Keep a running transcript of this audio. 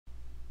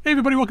Hey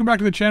everybody, welcome back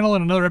to the channel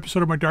and another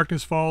episode of my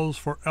Darkness Falls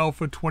for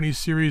Alpha 20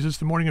 series. It's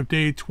the morning of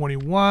day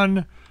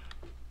 21.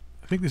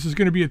 I think this is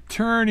going to be a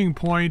turning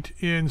point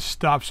in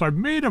stuff. So I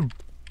made a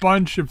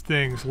bunch of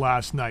things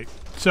last night.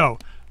 So,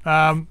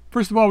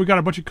 first of all, we got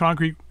a bunch of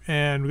concrete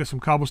and we got some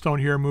cobblestone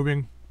here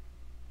moving.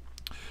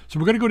 So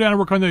we're going to go down and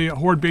work on the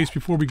horde base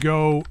before we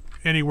go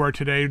anywhere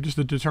today, just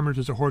to determine if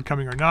there's a horde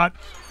coming or not.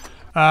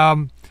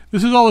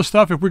 This is all the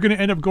stuff. If we're going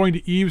to end up going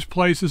to Eve's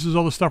place, this is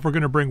all the stuff we're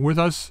going to bring with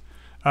us.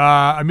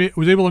 I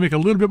was able to make a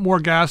little bit more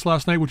gas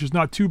last night, which is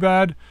not too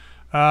bad.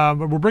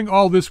 But we'll bring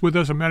all this with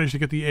us. I managed to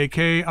get the AK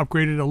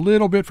upgraded a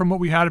little bit from what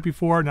we had it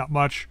before, not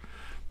much.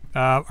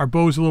 Our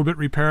bow's a little bit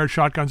repaired,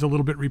 shotgun's a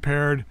little bit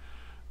repaired.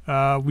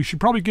 We should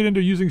probably get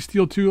into using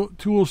steel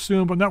tools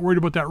soon, but I'm not worried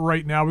about that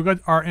right now. We've got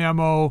our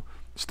ammo,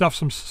 stuff,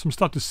 some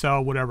stuff to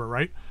sell, whatever,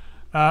 right?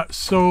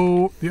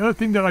 So the other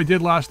thing that I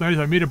did last night is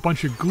I made a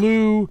bunch of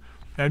glue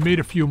and made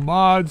a few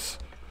mods.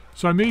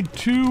 So I made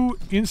 2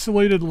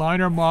 insulated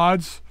liner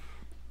mods.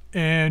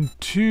 And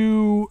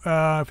 2,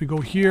 if we go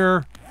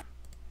here,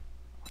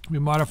 we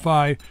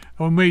modify,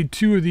 and we made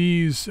 2 of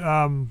these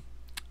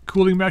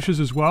cooling meshes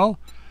as well,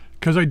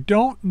 because I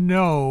don't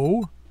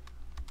know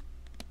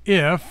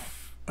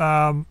if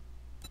we're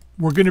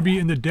going to be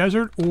in the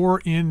desert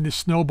or in the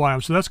snow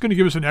biome. So that's going to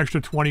give us an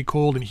extra 20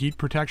 cold and heat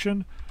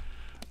protection,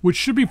 which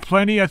should be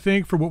plenty, I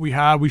think, for what we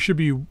have. We should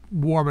be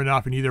warm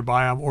enough in either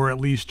biome, or at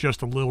least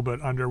just a little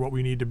bit under what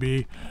we need to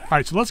be. All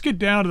right, so let's get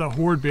down to the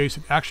horde base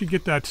and actually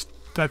get that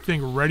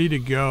thing ready to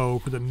go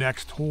for the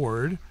next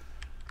horde.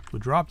 We'll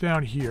drop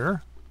down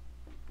here.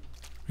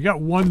 We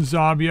got 1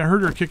 zombie. I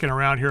heard her kicking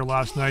around here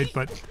last night,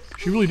 but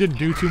she really didn't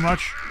do too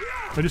much.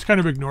 I just kind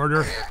of ignored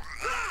her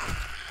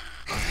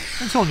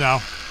until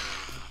now.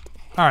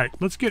 Alright,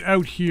 let's get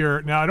out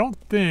here. Now, I don't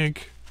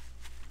think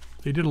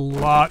they did a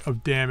lot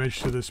of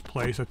damage to this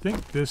place. I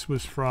think this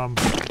was from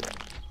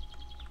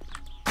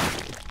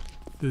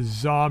the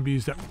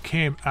zombies that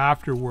came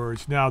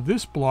afterwards. Now,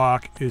 this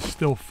block is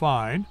still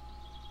fine.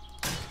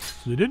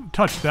 So they didn't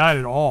touch that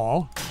at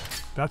all.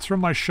 That's from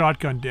my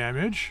shotgun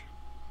damage.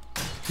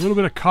 A little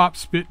bit of cop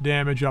spit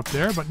damage up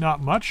there, but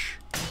not much.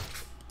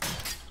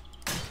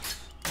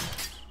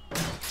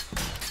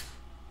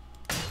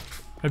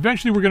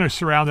 Eventually we're going to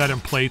surround that in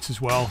plates as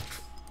well.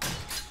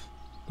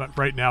 But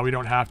right now we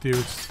don't have to.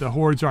 The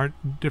hordes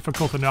aren't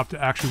difficult enough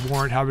to actually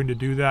warrant having to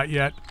do that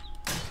yet.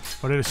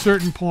 But at a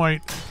certain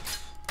point,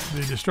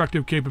 the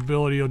destructive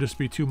capability will just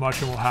be too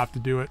much and we'll have to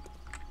do it.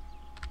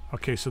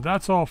 Okay, so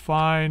that's all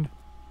fine.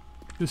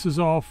 This is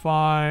all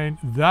fine.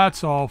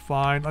 That's all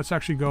fine. Let's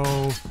actually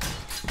go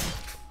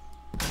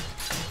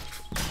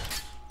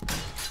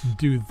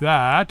do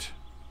that.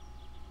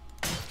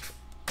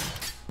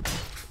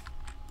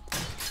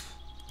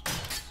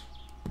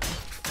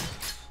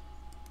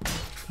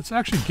 Let's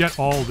actually get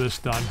all this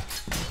done.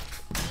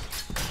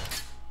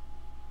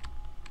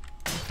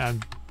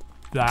 And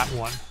that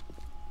one.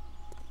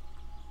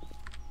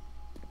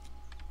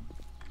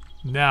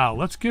 Now,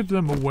 let's give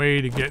them a way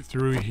to get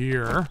through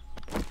here.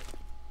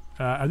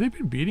 Have they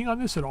been beating on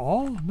this at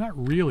all? Not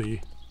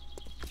really.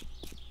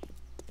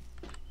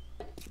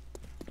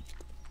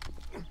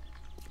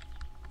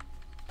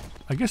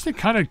 I guess they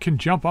kind of can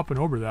jump up and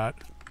over that.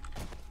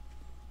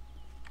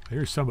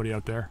 Here's somebody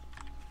out there.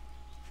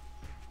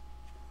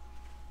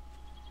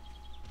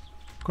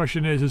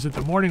 Question is it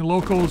the morning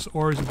locals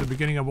or is it the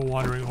beginning of a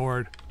wandering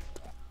horde?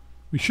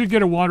 We should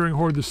get a wandering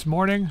horde this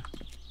morning.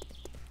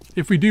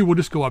 If we do, we'll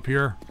just go up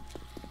here.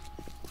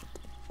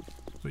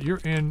 But you're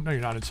in... No, you're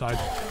not inside.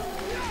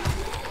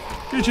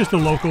 It's just the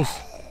locals.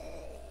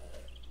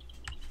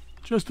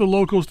 Just the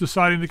locals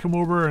deciding to come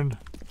over and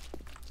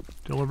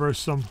deliver us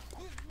some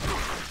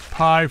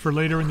pie for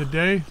later in the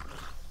day.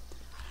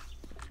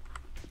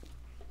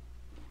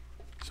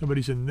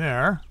 Somebody's in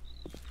there.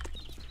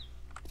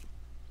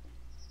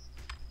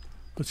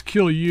 Let's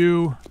kill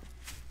you.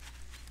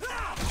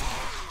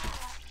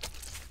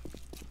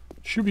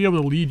 Should be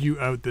able to lead you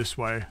out this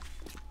way.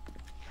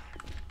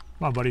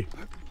 Come on, buddy.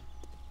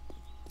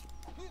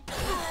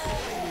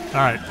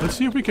 Alright, let's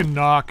see if we can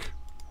knock...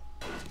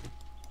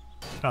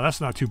 Oh,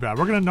 that's not too bad.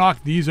 We're going to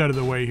knock these out of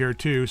the way here,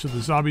 too, so the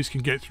zombies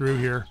can get through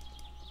here.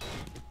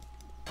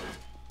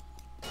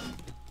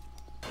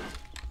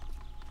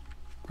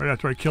 Right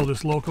after I kill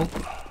this local.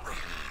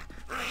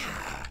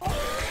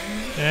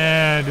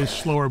 And his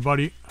slower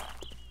buddy.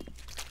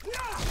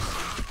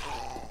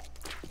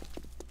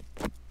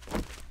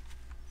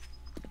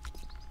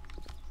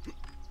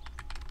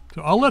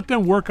 So I'll let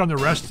them work on the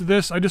rest of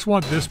this. I just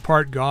want this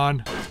part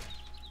gone.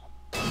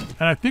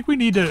 And I think we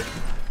need to...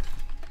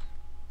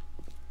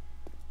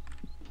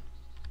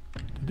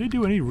 Did they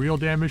do any real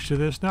damage to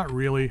this? Not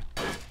really.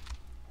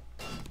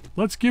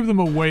 Let's give them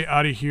a way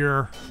out of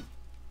here.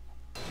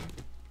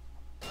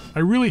 I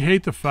really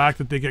hate the fact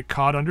that they get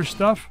caught under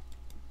stuff.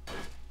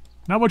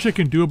 Not much I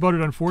can do about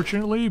it,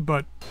 unfortunately,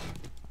 but...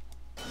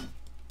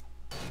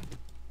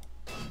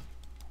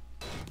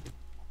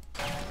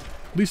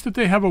 At least that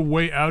they have a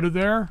way out of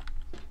there.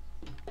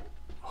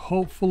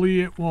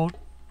 Hopefully it won't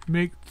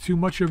make too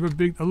much of a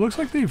big... It looks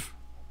like they've...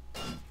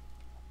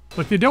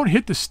 Like, they don't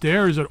hit the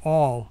stairs at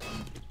all,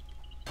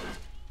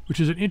 which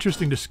is an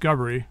interesting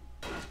discovery.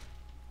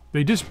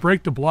 They just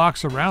break the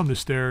blocks around the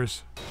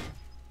stairs,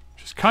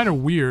 which is kind of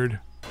weird.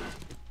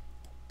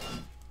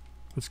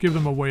 Let's give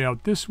them a way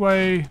out this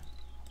way.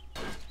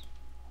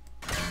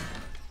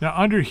 Now,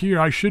 under here,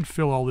 I should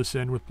fill all this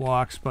in with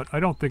blocks, but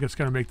I don't think it's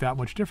going to make that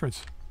much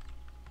difference.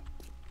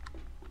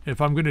 If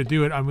I'm going to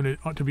do it, I'm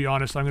going to be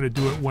honest, I'm going to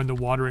do it when the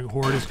wandering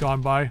horde has gone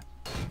by.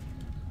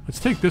 Let's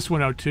take this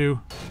one out,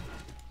 too.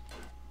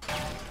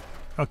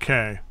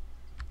 Okay.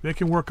 They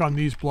can work on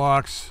these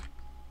blocks.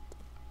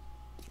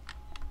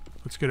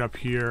 Let's get up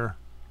here.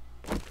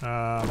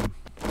 Let's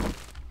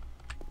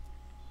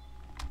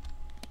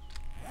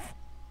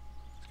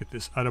get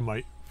this out of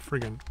my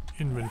friggin'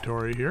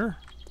 inventory here.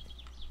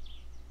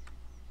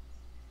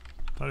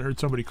 Thought I heard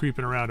somebody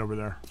creeping around over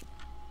there.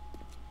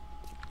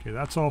 Okay,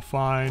 that's all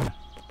fine.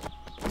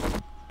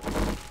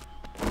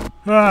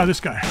 Ah, this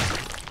guy.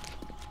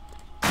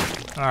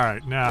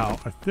 Alright, now,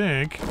 I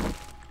think...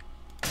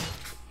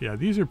 Yeah,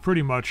 these are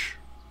pretty much...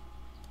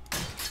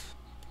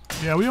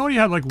 Yeah, we only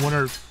had like 1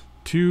 or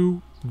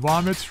 2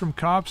 vomits from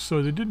cops,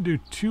 so they didn't do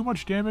too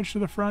much damage to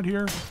the front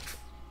here.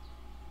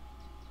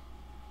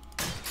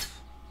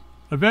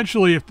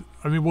 Eventually,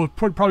 we'll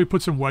probably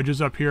put some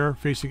wedges up here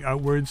facing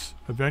outwards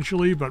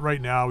eventually, but right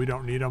now we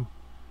don't need them.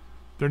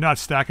 They're not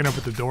stacking up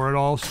at the door at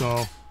all,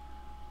 so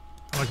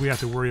not like we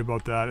have to worry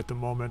about that at the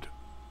moment.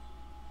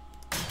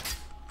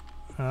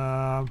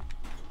 Let's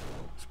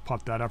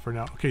pop that up for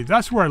now. Okay,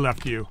 that's where I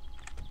left you.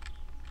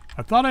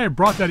 I thought I had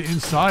brought that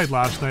inside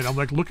last night. I'm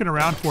like looking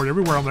around for it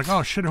everywhere. I'm like,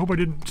 oh shit, I hope I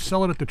didn't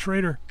sell it at the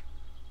trader.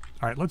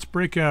 Alright, let's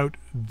break out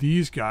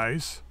these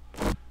guys.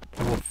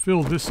 And we'll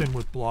fill this in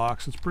with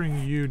blocks. Let's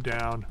bring you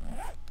down.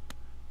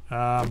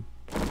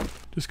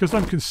 Just because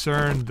I'm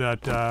concerned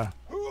that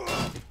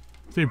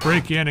if they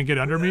break in and get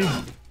under me,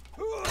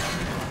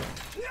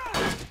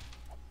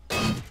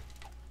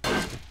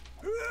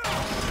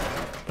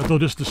 that they'll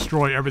just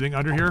destroy everything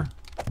under here.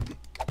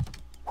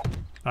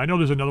 I know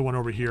there's another one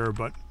over here,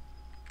 but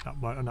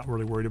I'm not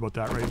really worried about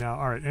that right now.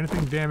 Alright,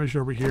 anything damaged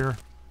over here?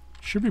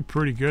 Should be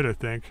pretty good, I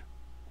think.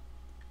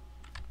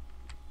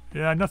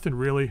 Yeah, nothing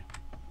really.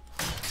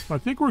 I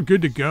think we're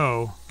good to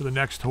go for the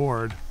next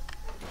horde.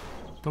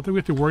 Don't think we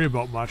have to worry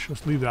about much.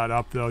 Let's leave that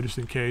up, though, just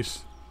in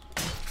case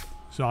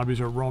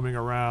zombies are roaming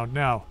around.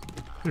 Now,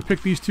 I'm going to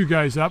pick these 2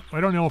 guys up. I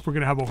don't know if we're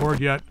going to have a horde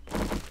yet.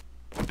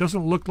 It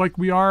doesn't look like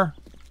we are.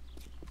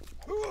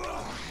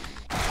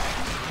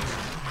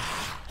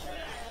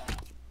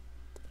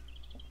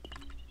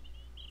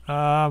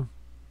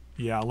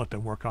 Yeah, I'll let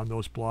them work on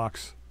those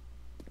blocks.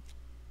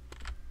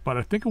 But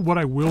I think what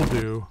I will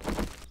do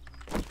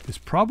is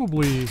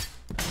probably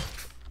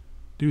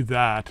do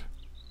that.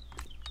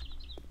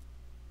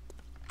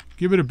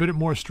 Give it a bit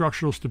more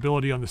structural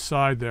stability on the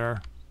side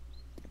there.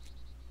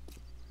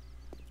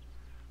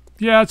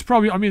 Yeah, it's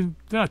probably... I mean,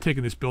 they're not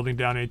taking this building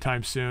down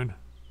anytime soon.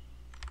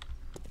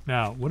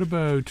 Now, what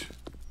about...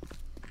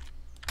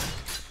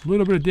 a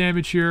little bit of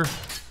damage here.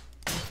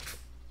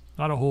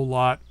 Not a whole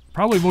lot.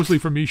 Probably mostly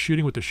from me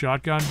shooting with the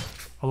shotgun.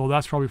 Although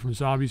that's probably from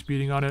zombies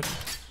beating on it.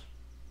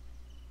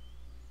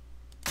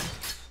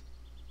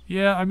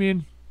 Yeah, I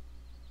mean...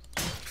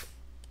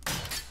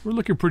 we're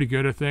looking pretty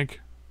good, I think.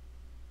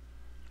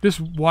 This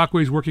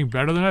walkway's working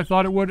better than I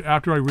thought it would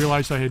after I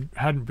realized I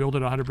hadn't built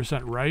it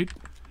 100% right.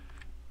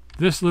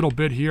 This little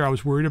bit here I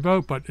was worried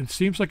about, but it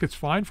seems like it's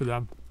fine for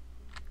them.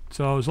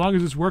 So as long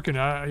as it's working,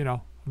 you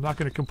know, I'm not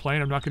going to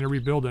complain. I'm not going to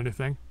rebuild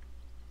anything.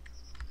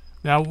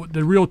 Now,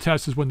 the real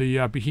test is when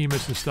the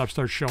behemoths and stuff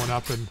start showing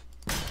up and...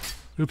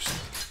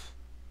 Oops.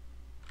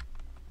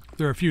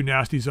 There are a few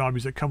nasty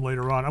zombies that come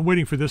later on. I'm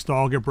waiting for this to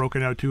all get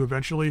broken out too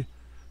eventually,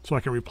 so I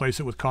can replace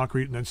it with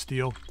concrete and then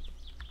steel.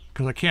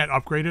 Because I can't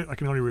upgrade it, I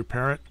can only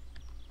repair it.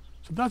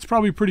 So that's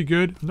probably pretty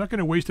good. I'm not going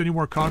to waste any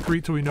more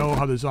concrete till we know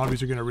how the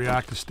zombies are going to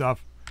react to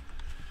stuff.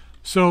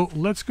 So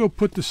let's go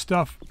put the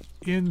stuff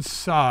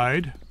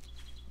inside.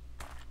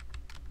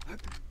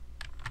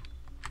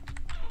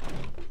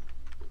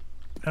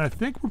 And I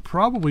think we're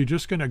probably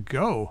just going to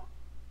go.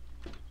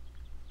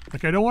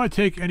 Like, I don't want to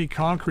take any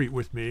concrete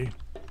with me.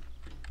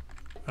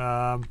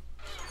 Because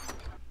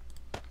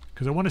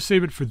I want to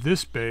save it for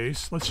this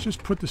base. Let's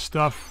just put the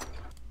stuff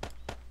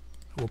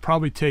we'll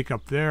probably take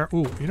up there.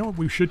 Oh, you know what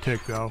we should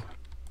take, though?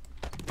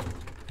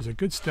 There's a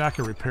good stack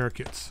of repair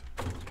kits.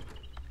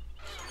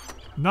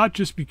 Not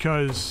just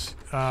because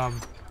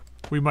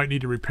we might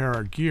need to repair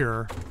our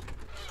gear,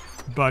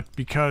 but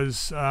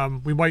because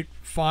we might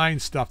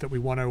find stuff that we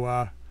want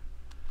to...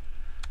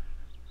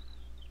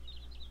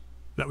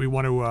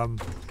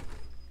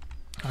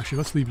 actually,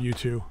 let's leave you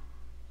two.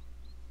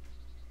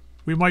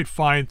 We might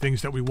find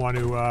things that we want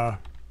to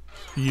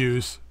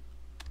use.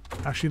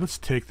 Actually, let's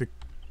take the...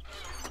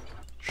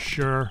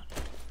 Sure.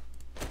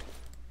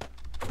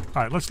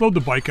 Alright, let's load the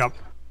bike up.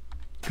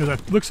 Because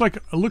it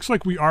looks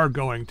like we are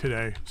going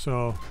today.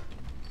 So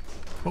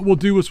what we'll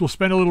do is we'll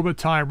spend a little bit of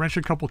time, wrench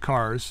a couple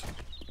cars.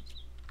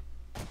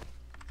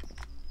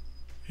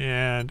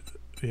 And,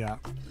 yeah,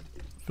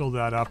 fill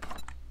that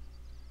up.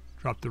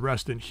 Drop the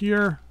rest in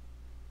here.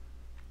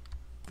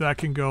 that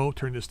can go.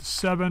 Turn this to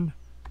 7.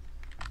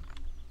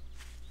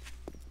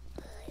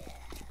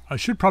 I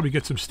should probably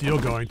get some steel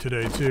going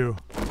today, too.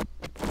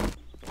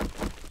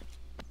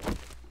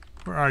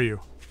 Where are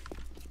you?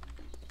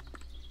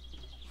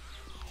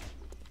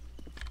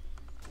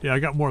 Yeah, I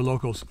got more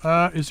locals.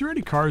 Is there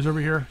any cars over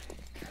here?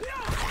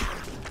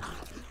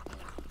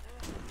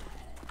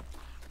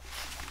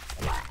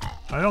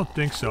 I don't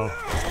think so.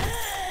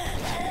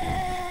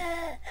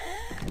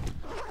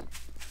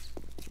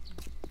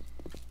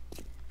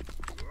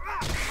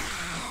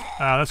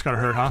 Ah, that's gotta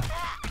hurt, huh?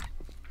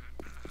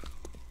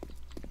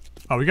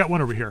 Oh, we got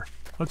one over here.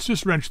 Let's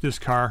just wrench this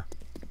car.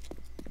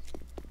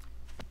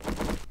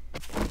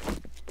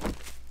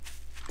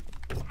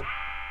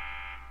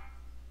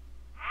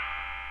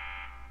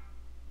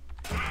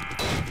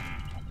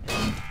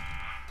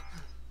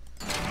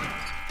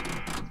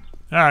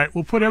 Alright,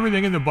 we'll put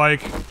everything in the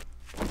bike.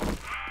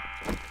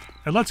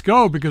 And let's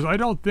go, because I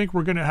don't think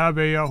we're going to have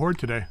a horde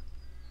today.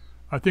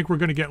 I think we're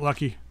going to get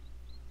lucky.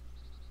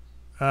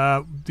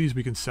 These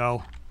we can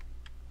sell.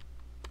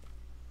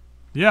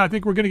 Yeah, I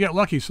think we're going to get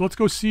lucky. So let's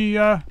go see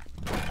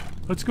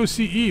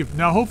Eve.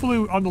 Now, hopefully,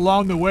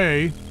 along the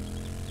way,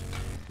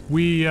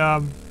 we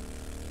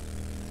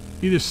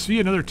either see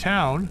another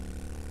town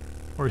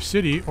or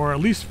city, or at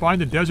least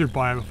find the desert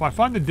biome. If I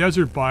find the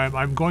desert biome,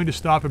 I'm going to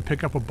stop and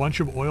pick up a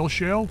bunch of oil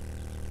shale.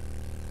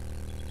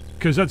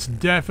 Because that's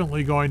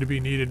definitely going to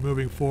be needed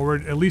moving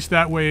forward. At least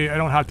that way I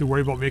don't have to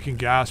worry about making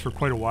gas for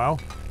quite a while.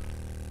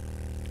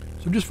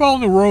 So I'm just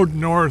following the road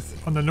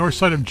north, on the north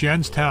side of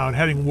Jenstown,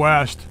 heading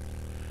west.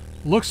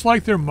 Looks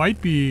like there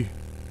might be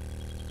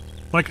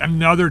like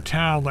another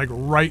town like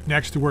right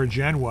next to where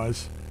Jen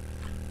was.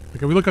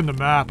 Like if we look on the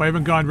map, I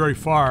haven't gone very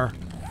far.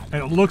 And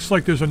it looks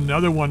like there's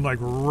another one like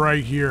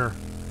right here.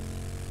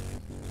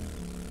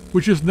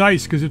 Which is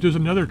nice, because if there's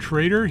another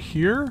trader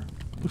here,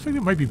 looks like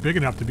it might be big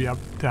enough to be able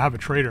to have a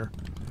trader.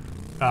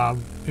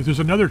 If there's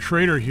another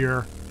trader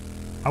here,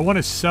 I want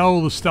to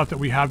sell the stuff that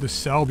we have to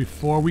sell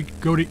before we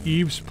go to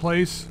Eve's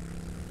place.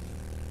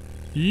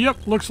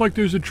 Yep, looks like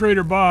there's a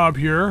Trader Bob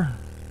here.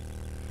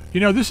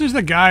 You know, this is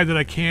the guy that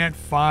I can't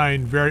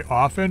find very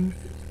often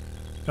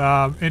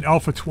in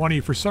Alpha 20.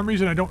 For some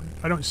reason, I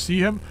don't see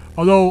him.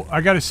 Although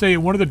I got to say,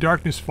 one of the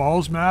Darkness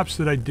Falls maps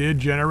that I did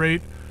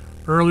generate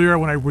earlier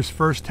when I was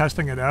first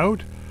testing it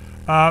out,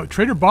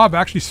 Trader Bob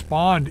actually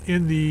spawned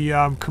in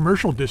the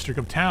commercial district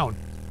of town,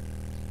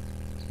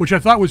 which I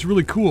thought was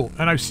really cool.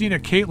 And I've seen a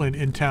Caitlin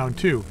in town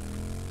too,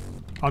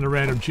 on the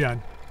random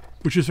gen,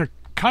 which is a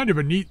kind of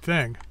a neat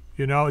thing.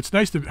 You know, it's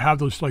nice to have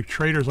those like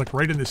traders like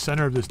right in the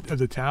center of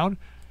the town.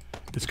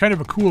 It's kind of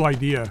a cool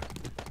idea.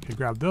 Okay,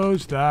 grab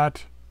those.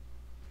 That.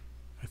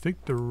 I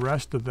think the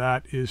rest of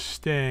that is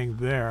staying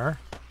there.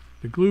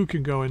 The glue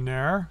can go in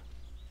there.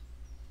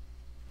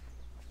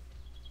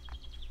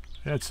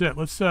 That's it.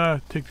 Let's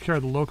take care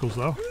of the locals,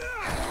 though.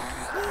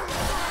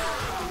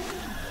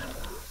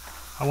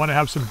 I want to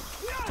have some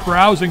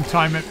browsing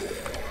time at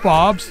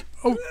Bob's.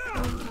 Oh!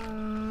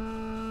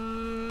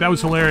 That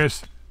was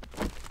hilarious.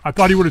 I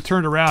thought he would have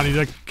turned around. He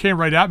like came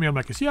right at me. I'm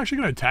like, is he actually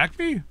going to attack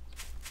me?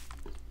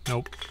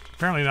 Nope.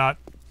 Apparently not.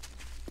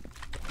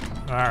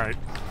 Alright.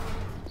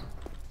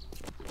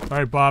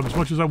 Alright, Bob. As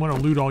much as I want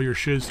to loot all your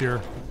shiz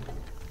here,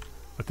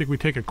 I think we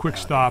take a quick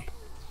stop.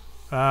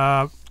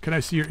 Can I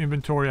see your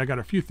inventory? I got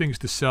a few things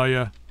to sell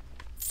you.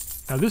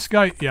 Now this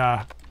guy,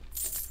 yeah.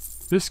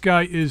 This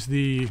guy is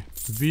the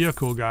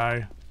vehicle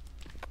guy.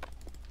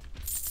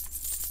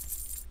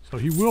 So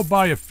he will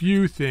buy a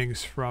few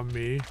things from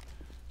me.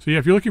 So yeah,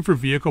 if you're looking for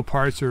vehicle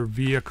parts or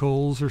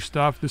vehicles or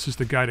stuff, this is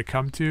the guy to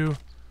come to.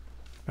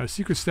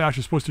 Secret stash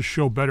is supposed to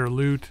show better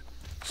loot.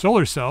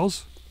 Solar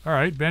cells.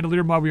 Alright,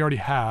 bandolier mod we already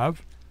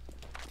have.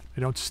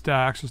 They don't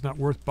stack, so it's not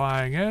worth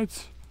buying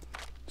it.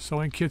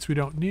 Sewing kits we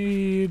don't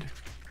need.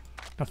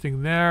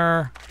 Nothing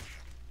there.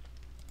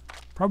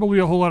 Probably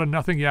a whole lot of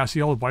nothing. Yeah,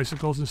 see all the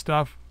bicycles and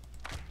stuff.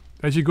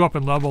 As you go up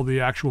in level, the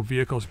actual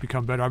vehicles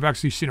become better. I've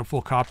actually seen a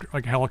full copter,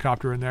 like a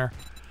helicopter in there.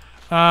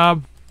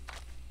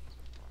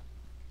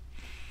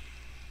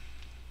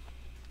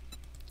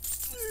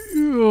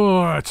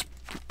 It's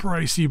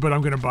pricey, but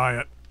I'm going to buy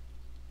it.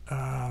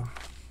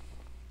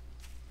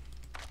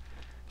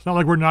 It's not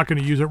like we're not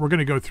going to use it. We're going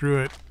to go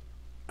through it.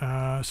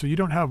 So you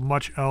don't have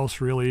much else,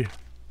 really,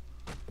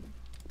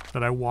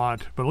 that I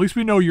want. But at least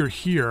we know you're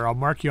here. I'll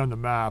mark you on the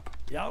map.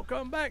 Y'all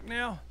come back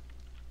now.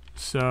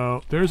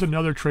 So there's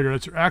another trader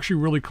that's actually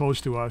really close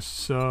to us.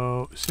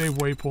 So save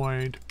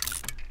waypoint.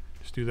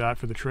 Let's do that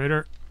for the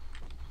trader.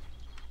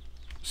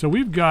 So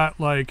we've got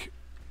like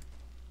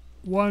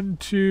 1,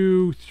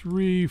 2,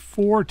 3,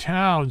 4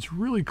 towns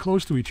really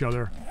close to each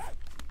other.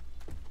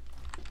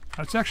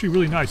 That's actually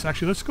really nice.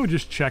 Actually, let's go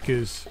just check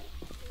his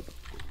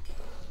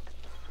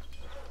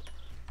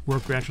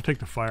workbench. We'll take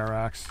the fire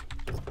axe.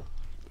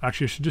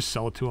 Actually, I should just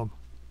sell it to him.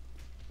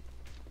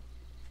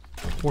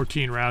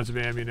 14 rounds of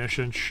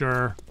ammunition,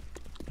 sure.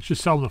 Let's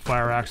just sell him the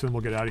fire axe and then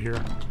we'll get out of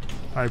here.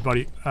 Alright,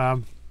 buddy.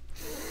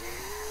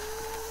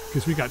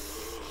 Because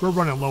we're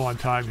running low on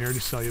time here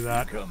to sell you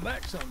that. Come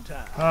back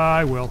sometime.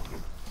 I will.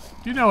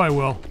 You know I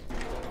will.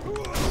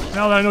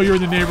 Now that I know you're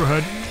in the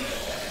neighborhood.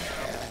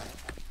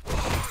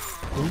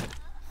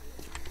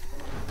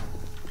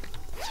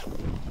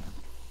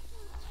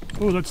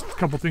 Oh, that's a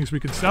couple things we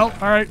can sell.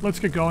 Alright, let's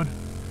get going.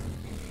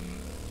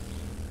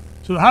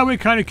 So the highway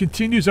kind of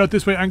continues out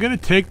this way. I'm going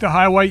to take the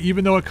highway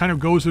even though it kind of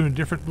goes in a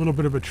different little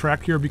bit of a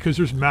trek here because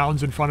there's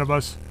mountains in front of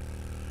us.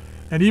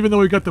 And even though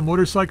we got the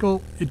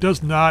motorcycle, it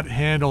does not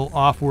handle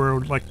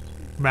off-road like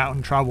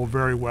mountain travel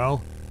very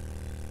well.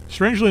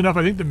 Strangely enough,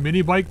 I think the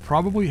mini bike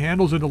probably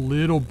handles it a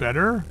little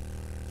better.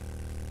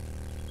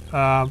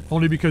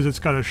 Only because it's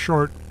got a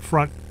short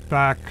front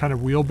back kind of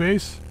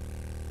wheelbase.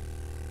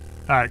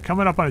 Alright,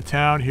 coming up on a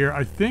town here.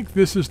 I think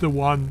this is the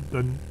one,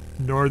 the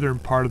northern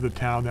part of the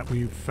town that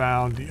we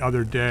found the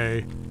other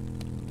day.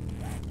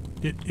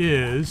 It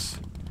is.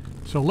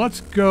 So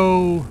let's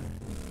go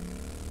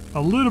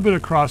a little bit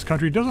across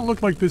country. It doesn't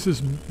look like this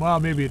is, well,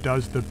 maybe it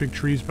does. The big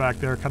trees back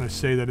there kind of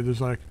say that it is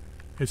like,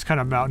 it's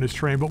kind of mountainous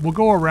terrain. But we'll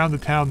go around the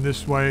town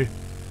this way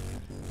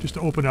just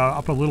to open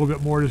up a little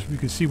bit more, just so we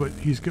can see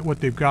what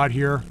they've got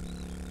here.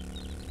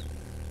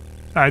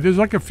 Alright, there's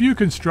like a few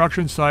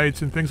construction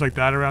sites and things like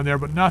that around there,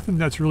 but nothing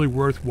that's really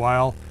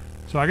worthwhile.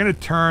 So I'm going to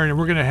turn and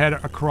we're going to head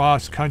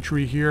across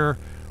country here.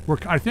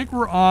 I think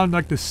we're on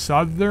like the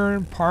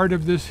southern part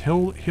of this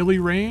hilly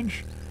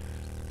range.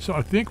 So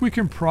I think we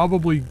can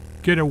probably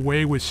get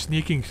away with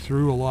sneaking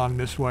through along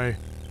this way.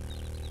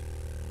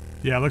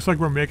 Yeah, it looks like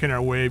we're making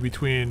our way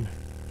between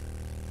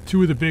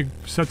two of the big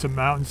sets of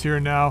mountains here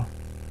now.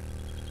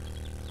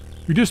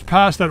 We just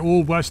passed that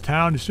old west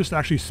town. It's just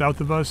actually south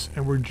of us,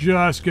 and we're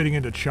just getting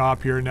into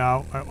chop here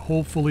now.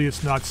 Hopefully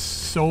it's not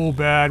so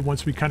bad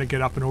once we kind of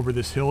get up and over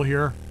this hill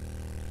here.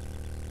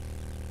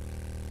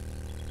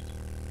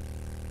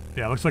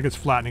 Yeah, it looks like it's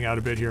flattening out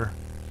a bit here.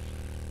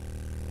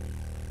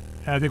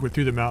 And I think we're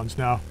through the mountains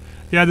now.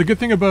 Yeah, the good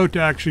thing about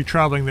actually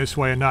traveling this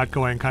way and not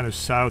going kind of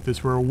south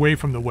is we're away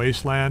from the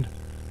wasteland.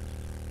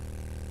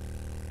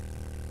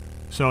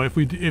 So if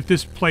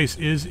this place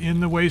is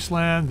in the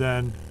wasteland,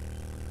 then,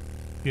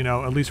 you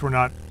know, at least we're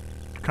not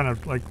kind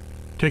of like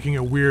taking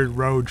a weird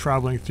road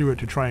traveling through it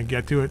to try and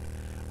get to it.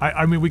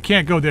 I mean, we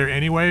can't go there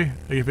anyway,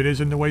 like if it is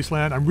in the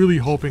wasteland. I'm really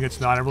hoping it's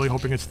not. I'm really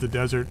hoping it's the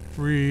desert.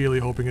 Really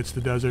hoping it's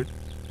the desert.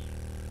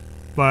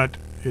 But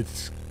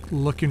it's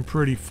looking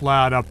pretty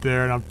flat up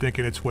there, and I'm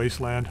thinking it's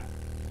wasteland.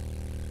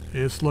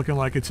 It's looking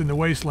like it's in the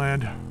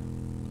wasteland.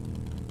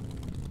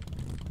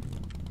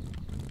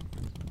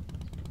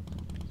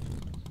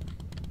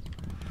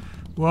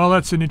 Well,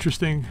 that's an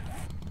interesting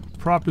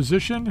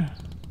proposition.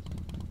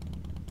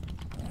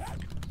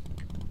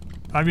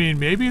 I mean,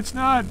 maybe it's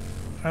not.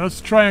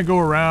 Let's try and go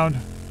around.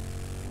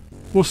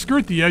 We'll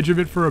skirt the edge of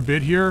it for a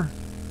bit here,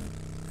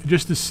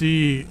 just to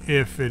see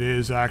if it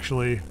is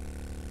actually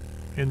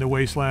in the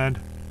wasteland.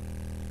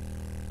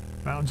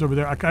 Mountains over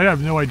there. I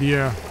have no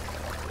idea.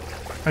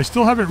 I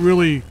still haven't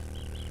really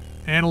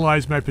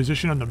analyzed my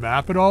position on the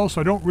map at all, so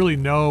I don't really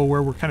know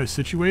where we're kind of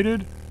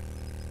situated.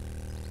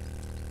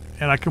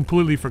 And I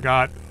completely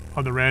forgot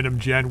on the random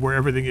gen where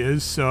everything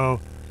is, so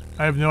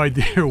I have no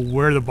idea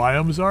where the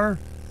biomes are.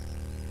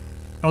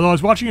 Although I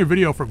was watching a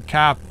video from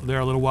Cap there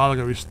a little while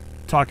ago. He was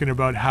talking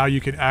about how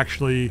you can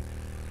actually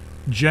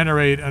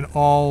generate an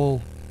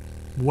all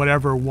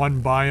whatever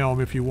one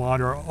biome if you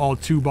want, or all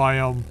two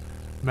biome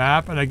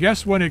map. And I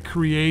guess when it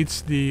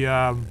creates the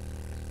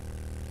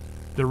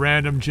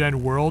random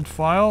gen world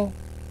file,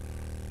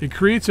 it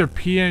creates a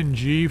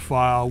PNG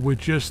file with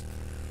just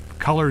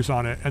colors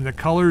on it, and the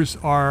colors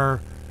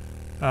are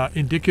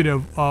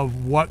indicative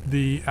of what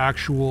the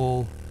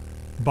actual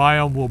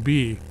biome will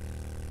be,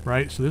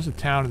 right? So there's a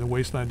town in the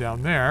wasteland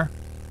down there.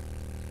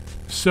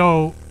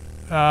 So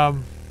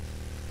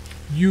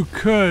you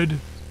could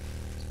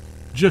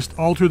just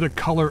alter the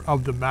color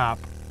of the map,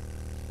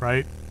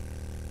 right?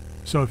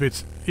 So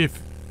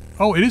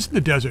oh, it is in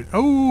the desert.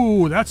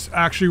 Oh, that's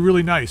actually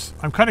really nice.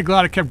 I'm kind of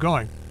glad I kept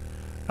going.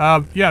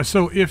 Yeah,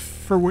 so if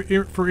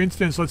for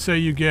instance, let's say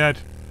you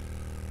get,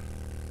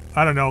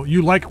 I don't know,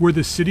 you like where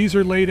the cities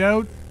are laid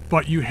out,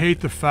 but you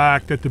hate the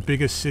fact that the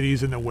biggest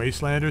city's in the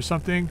wasteland or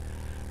something,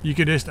 you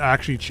can just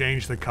actually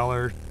change the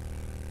color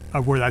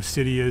of where that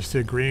city is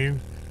to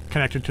green,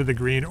 connect it to the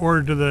green,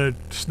 or to the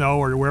snow,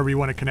 or wherever you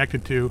want to connect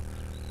it to.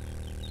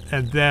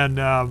 And then,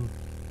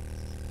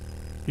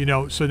 you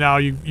know, so now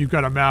you've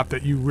got a map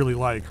that you really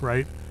like,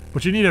 right?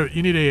 But you need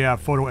a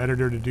photo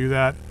editor to do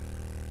that.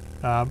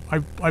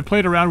 I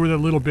played around with it a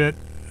little bit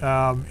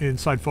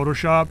inside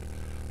Photoshop.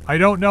 I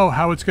don't know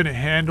how it's going to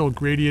handle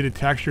gradiated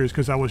textures,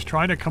 because I was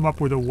trying to come up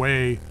with a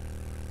way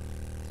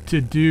to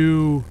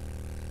do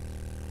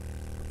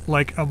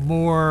like a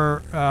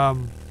more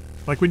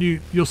like when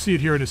you'll see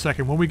it here in a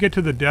second. When we get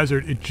to the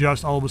desert, it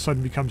just all of a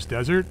sudden becomes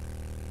desert.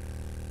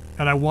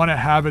 And I want to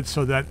have it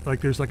so that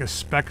like there's like a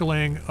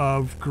speckling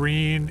of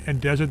green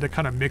and desert that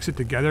kind of mix it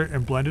together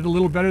and blend it a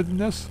little better than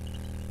this.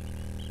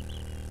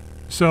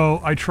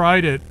 So I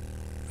tried it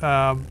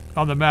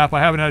on the map. I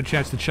haven't had a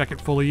chance to check it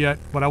fully yet,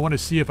 but I want to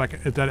see if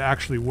that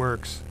actually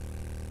works.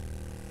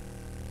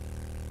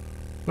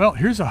 Well,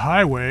 here's a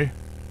highway.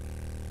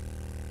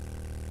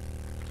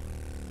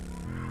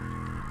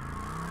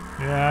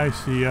 Yeah, I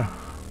see ya.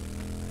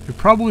 It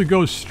probably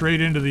goes straight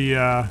into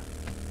the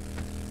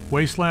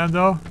wasteland,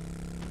 though.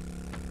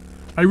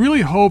 I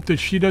really hope that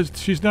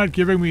she's not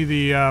giving me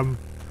the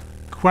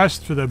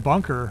quest for the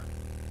bunker.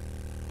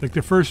 Like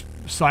the first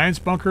science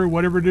bunker,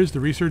 whatever it is, the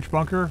research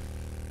bunker.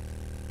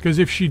 Because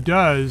if she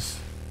does,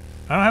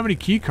 I don't have any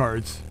key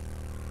cards.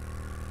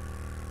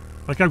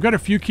 Like I've got a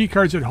few key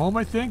cards at home,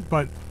 I think,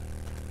 but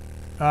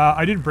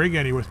I didn't bring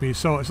any with me.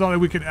 So it's not like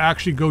we could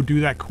actually go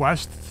do that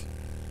quest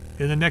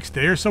in the next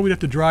day or so. We'd have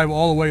to drive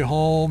all the way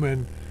home,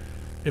 and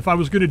if I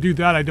was going to do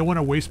that, I don't want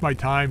to waste my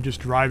time just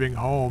driving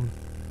home.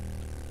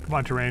 Come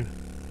on, terrain.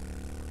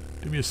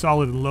 Do me a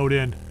solid and load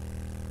in.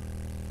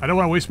 I don't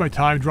want to waste my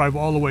time, drive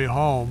all the way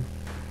home,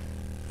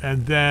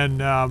 and then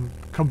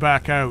come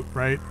back out,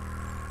 right?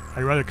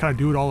 I'd rather kind of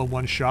do it all in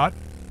one shot.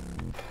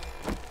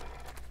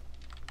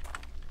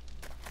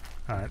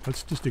 Alright,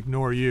 let's just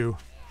ignore you.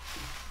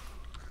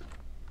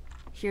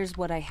 Here's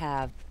what I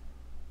have.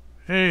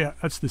 Hey,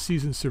 that's the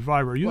seasoned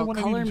survivor. Are you the one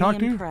I need to talk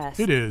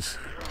to? It is.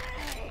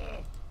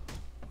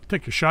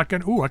 Take a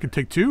shotgun. Ooh, I can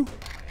take two?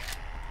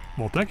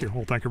 Well, thank you.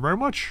 Well, thank you very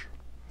much.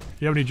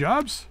 You have any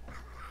jobs?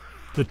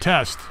 The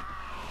test.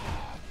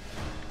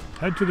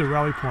 Head to the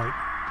rally point.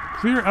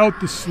 Clear out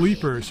the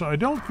sleeper. So I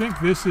don't think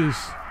this is...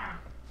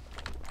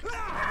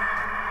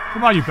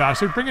 Come on, you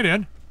bastard. Bring it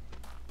in.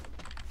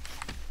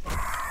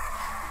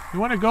 You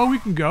want to go? We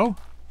can go.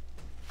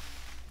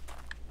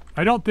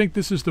 I don't think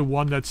this is the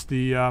one that's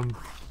the...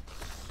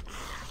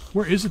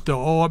 Where is it,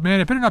 though? Oh,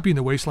 man, it better not be in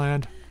the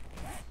wasteland.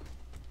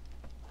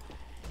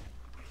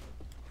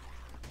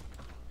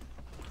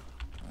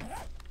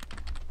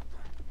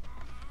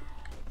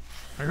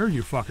 I heard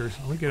you fuckers.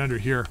 Let me get under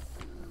here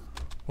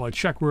while I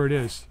check where it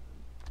is.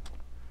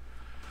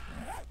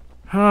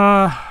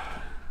 Where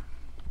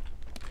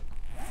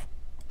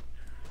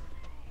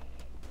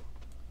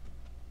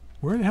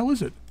the hell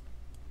is it?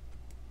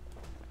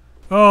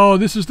 Oh,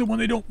 this is the one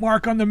they don't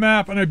mark on the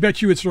map, and I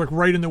bet you it's like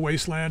right in the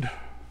wasteland.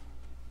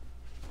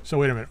 So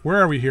wait a minute.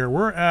 Where are we here?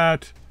 We're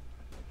at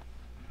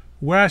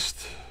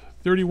west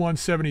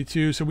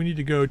 3172, so we need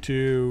to go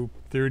to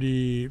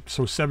 30,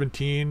 so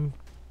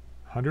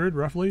 1700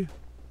 roughly.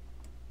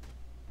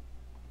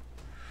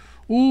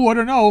 Ooh, I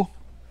don't know.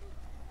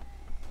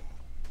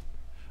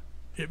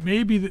 It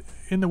may be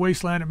in the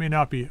wasteland, it may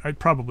not be. It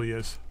probably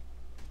is.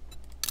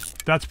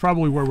 That's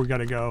probably where we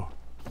gotta go.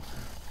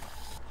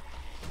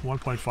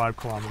 1.5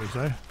 kilometers,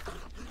 eh?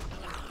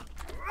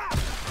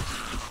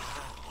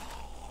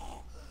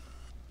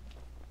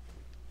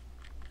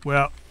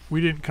 Well,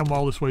 we didn't come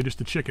all this way just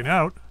to chicken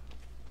out.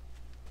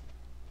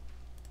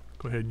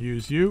 Go ahead and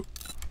use you.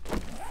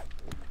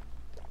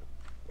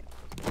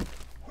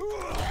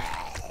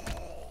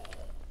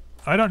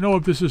 I don't know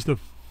if this is the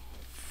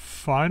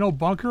final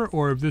bunker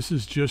or if this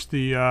is just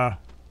the, I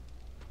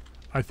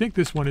think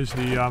this one is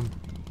the,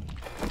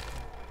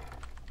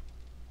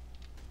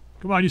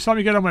 Come on, you saw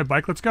me get on my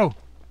bike, let's go.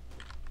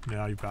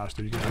 No, you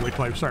bastard, you're gonna wait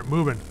till I start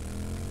moving.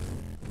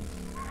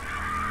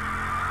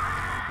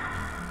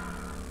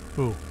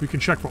 Ooh, we can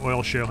check for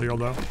oil shale here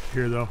though.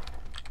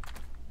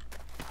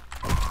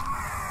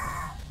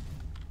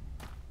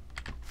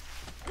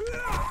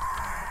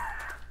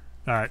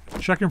 Alright,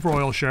 checking for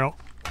oil shale.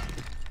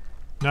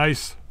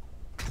 Nice.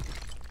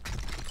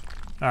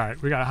 Alright,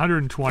 we got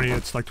 120,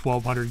 it's like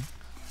 1200.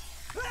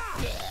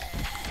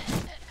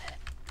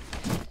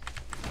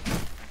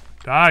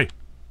 Die!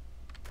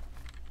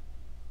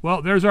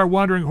 Well, there's our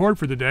wandering horde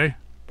for the day.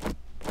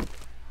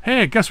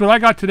 Hey, guess what I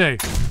got today?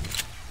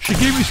 She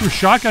gave me some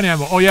shotgun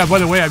ammo. Oh yeah, by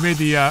the way, I made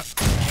the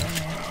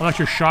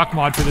electric shock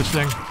mod for this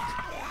thing.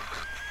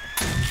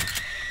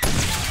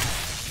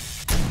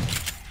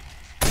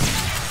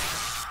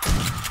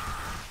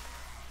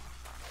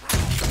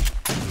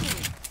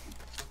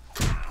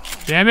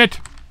 Damn it!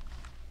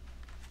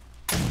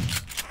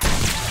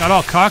 Got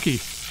all cocky.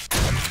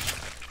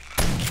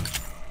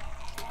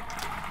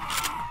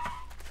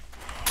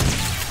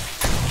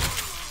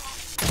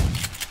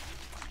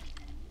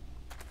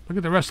 Look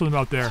at the rest of them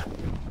out there.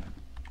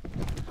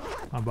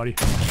 Come on, buddy.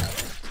 Give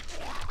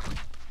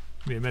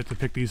me a minute to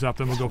pick these up,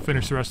 then we'll go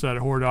finish the rest of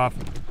that horde off.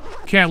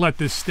 Can't let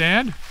this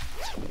stand.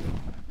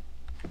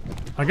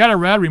 I got a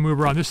rad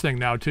remover on this thing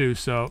now, too,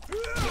 so...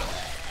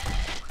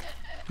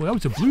 Well, that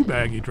was a blue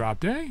bag he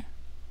dropped, eh?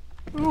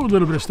 Ooh, a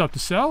little bit of stuff to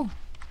sell.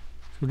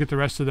 We'll get the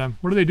rest of them.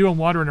 What are they doing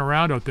wandering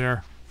around out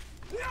there?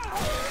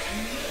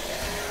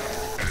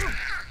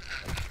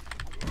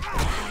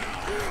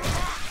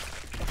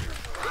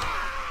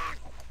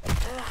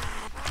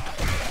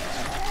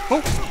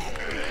 Oh!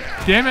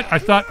 Damn it, I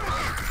thought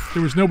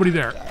there was nobody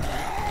there.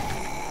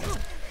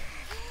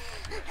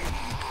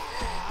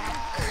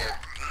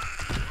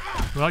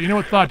 Well, you know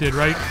what thought did,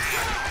 right?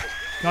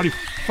 Thought he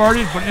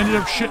farted, but ended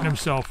up shitting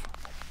himself.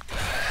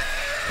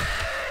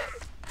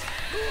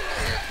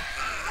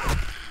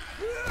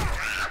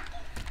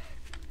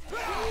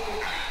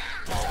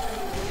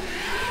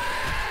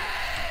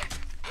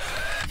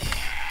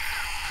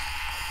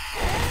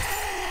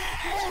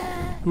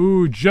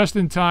 Ooh, just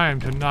in time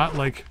to not,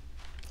 like,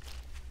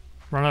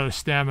 run out of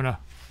stamina.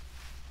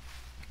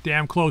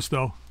 Damn close,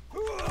 though.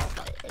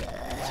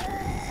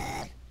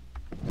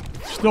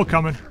 Still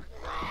coming.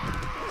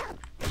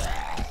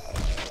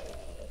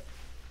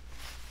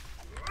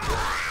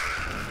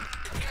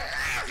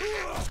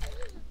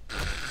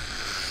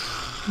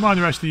 Come on,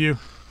 the rest of you.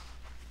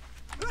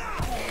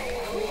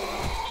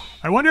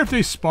 I wonder if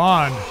they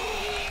spawned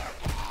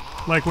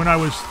like when I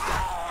was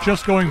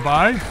just going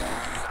by.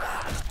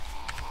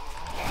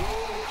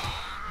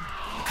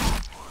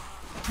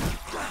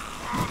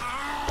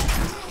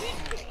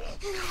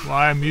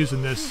 Why I'm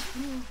using this.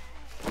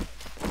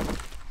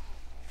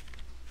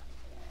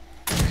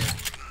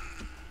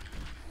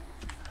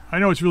 I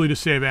know it's really to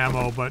save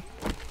ammo, but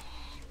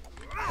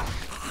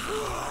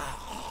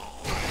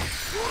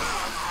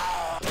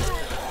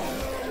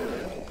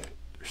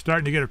they're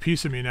starting to get a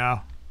piece of me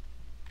now.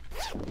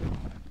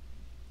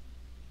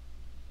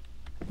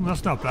 Well,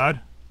 that's not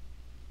bad.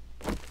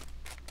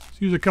 Let's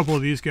use a couple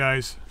of these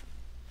guys.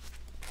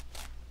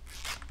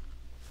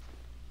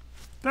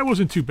 That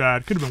wasn't too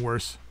bad. Could have been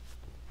worse.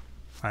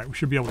 Alright, we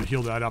should be able to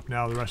heal that up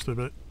now, the rest of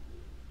it.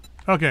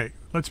 Okay,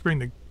 let's bring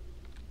the...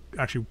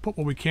 Actually, put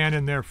what we can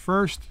in there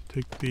first.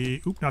 Take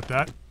the... Oop, not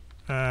that.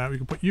 We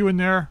can put you in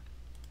there.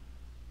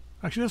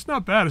 Actually, that's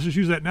not bad. Let's just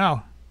use that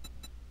now.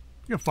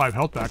 We got 5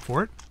 health back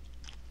for it.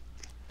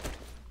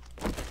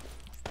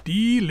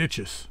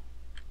 Delicious.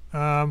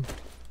 I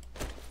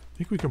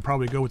think we can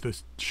probably go with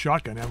this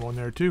shotgun ammo in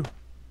there too.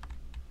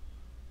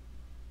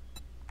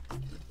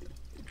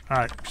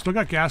 Alright, still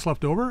got gas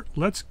left over.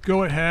 Let's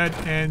go ahead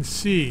and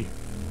see.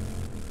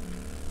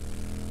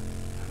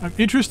 I'm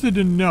interested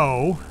to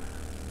know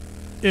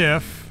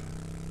if...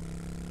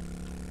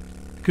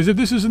 Because if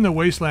this is in the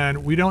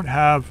wasteland, we don't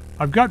have...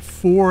 I've got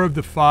 4 of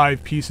the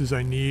 5 pieces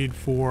I need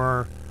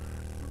for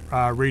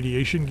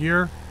radiation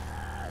gear.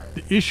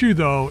 The issue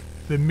though,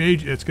 the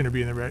major... It's going to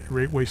be in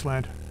the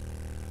wasteland.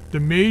 The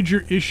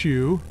major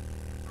issue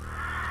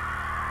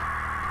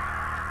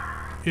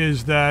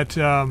is that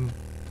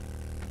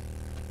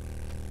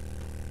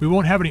we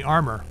won't have any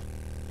armor.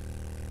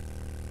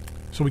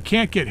 So we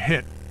can't get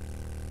hit.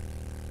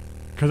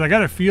 Because I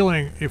got a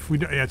feeling if we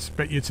do... Yeah,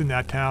 it's in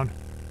that town.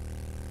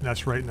 And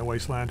that's right in the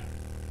wasteland.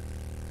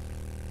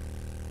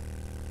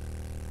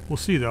 We'll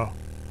see though.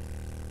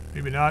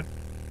 Maybe not.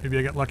 Maybe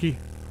I got lucky.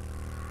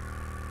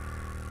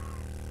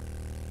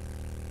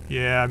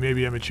 Yeah,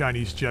 maybe I'm a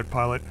Chinese jet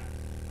pilot.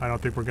 I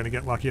don't think we're going to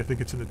get lucky. I think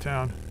it's in the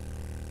town.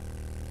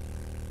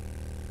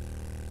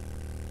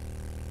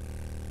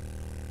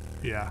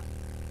 Yeah.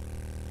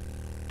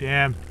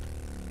 Damn.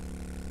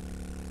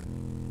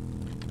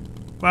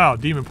 Wow,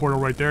 demon portal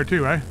right there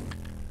too, eh?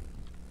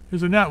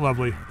 Isn't that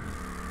lovely?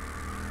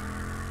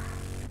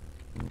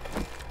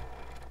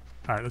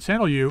 Alright, let's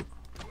handle you.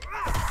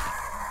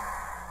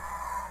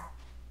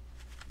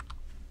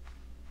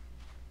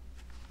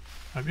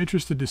 I'm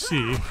interested to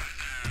see...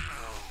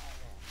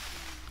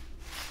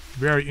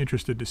 Very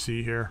interested to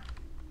see here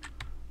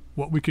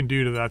what we can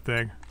do to that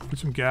thing. Put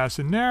some gas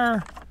in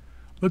there.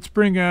 Let's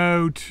bring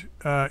out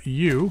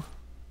you.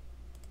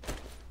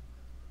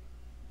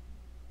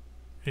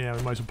 Yeah,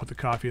 we might as well put the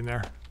coffee in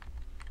there.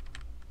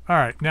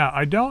 Alright, now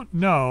I don't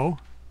know.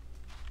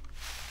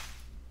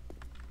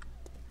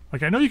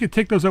 Like, I know you could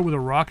take those out with a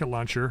rocket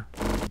launcher.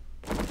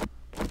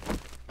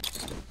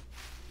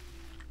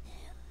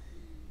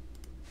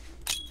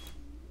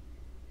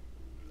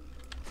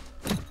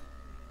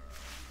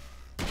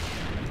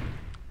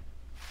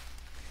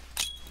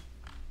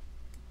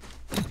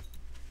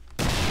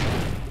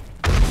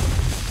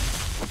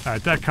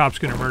 Alright, that cop's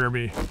gonna murder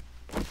me.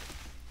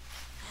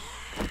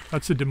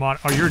 That's the demon.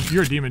 Oh,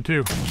 you're a demon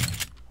too.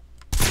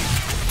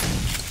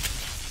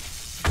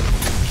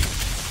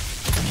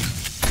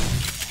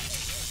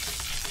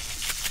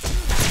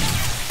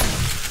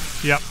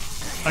 Yep,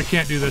 I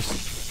can't do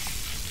this.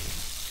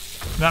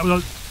 Not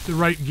without the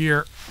right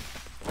gear.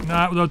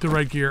 Not without the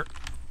right gear.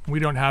 We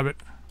don't have it.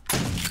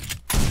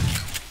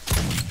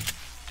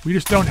 We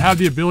just don't have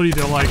the ability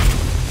to like...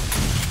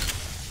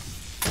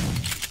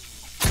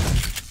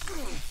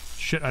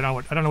 Shit, I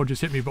don't know what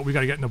just hit me, but we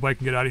gotta get in the bike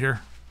and get out of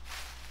here.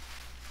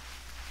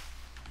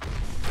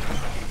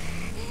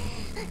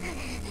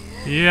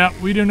 Yeah,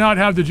 we do not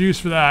have the juice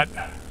for that.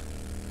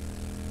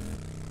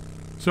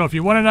 So if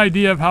you want an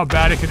idea of how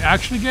bad it can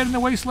actually get in the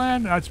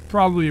wasteland, that's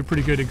probably a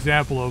pretty good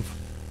example of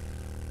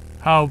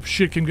how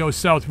shit can go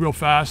south real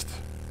fast.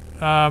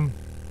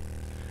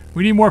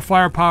 We need more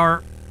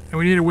firepower, and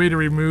we need a way to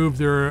remove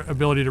their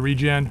ability to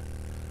regen.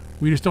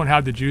 We just don't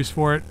have the juice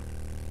for it.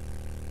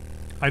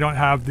 I don't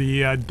have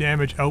the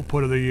damage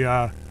output of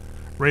the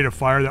rate of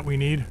fire that we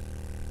need.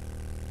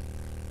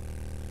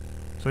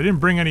 So I didn't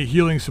bring any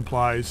healing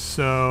supplies,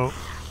 so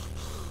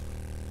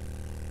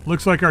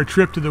looks like our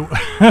trip to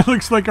the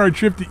looks like our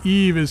trip to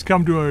Eve has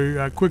come to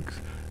a quick,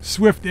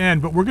 swift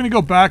end. But we're gonna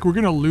go back. We're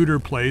gonna loot her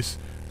place,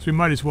 so we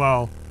might as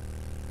well.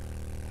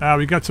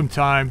 We got some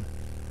time.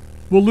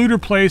 We'll loot her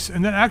place,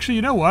 and then actually,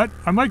 you know what?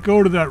 I might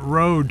go to that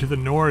road to the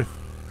north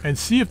and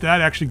see if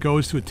that actually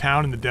goes to a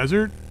town in the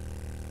desert.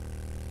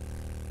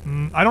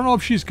 I don't know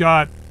if she's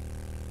got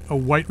a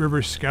White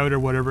River Scout or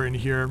whatever in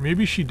here.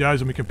 Maybe she does,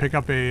 and we can pick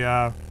up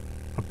a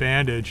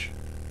bandage.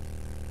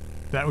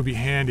 That would be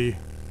handy.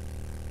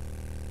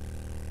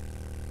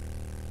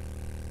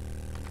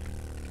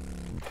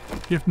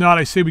 If not,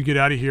 I say we get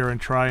out of here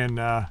and try and...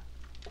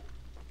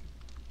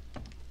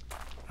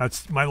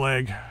 That's my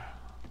leg.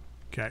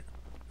 Okay.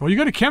 Well, you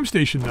got a chem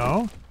station,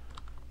 though.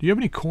 Do you have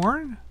any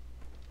corn?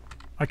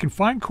 I can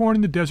find corn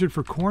in the desert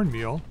for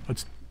cornmeal.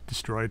 That's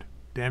destroyed.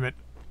 Damn it.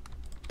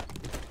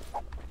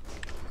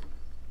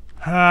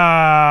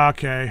 Ah,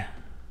 okay.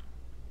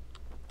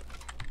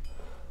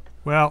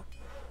 Well.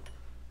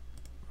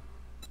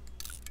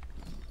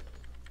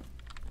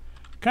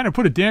 Kind of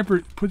put a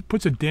damper,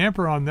 puts a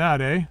damper on that,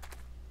 eh?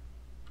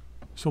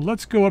 So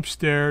let's go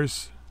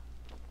upstairs.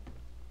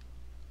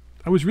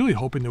 I was really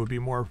hoping there would be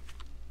more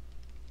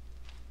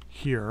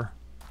here.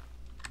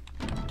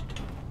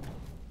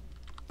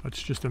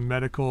 That's just a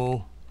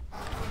medical...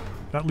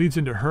 That leads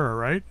into her,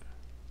 right?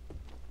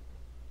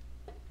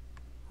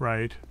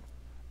 Right.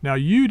 Now,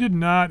 you did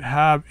not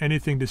have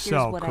anything to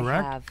sell,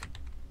 correct? I have.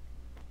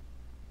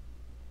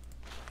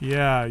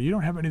 Yeah, you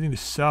don't have anything to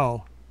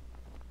sell.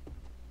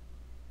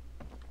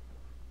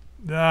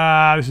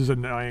 Ah, this is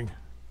annoying.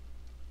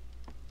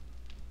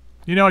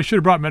 You know, I should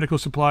have brought medical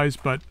supplies,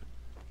 but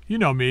you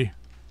know me.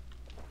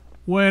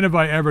 When have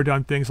I ever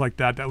done things like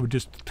that that would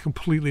just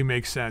completely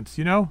make sense,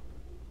 you know?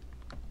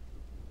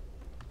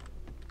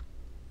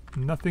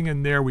 Nothing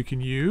in there we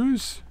can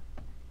use.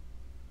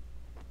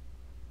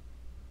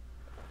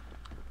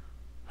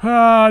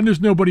 And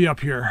there's nobody up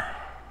here.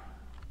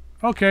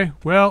 Okay,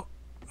 well,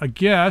 I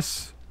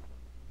guess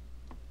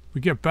we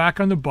get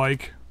back on the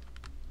bike.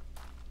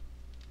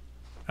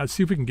 Let's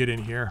see if we can get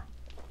in here.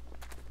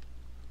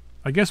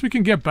 I guess we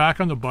can get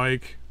back on the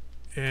bike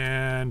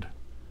and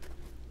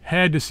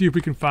head to see if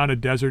we can find a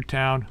desert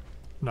town.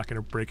 I'm not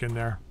going to break in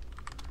there.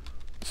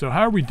 So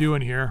how are we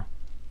doing here?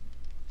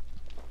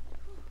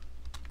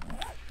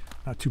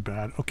 Not too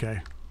bad.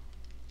 Okay.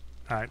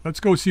 Alright, let's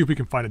go see if we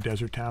can find a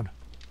desert town.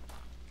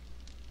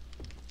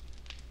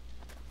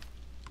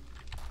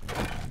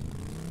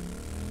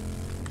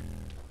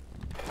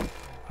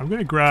 I'm going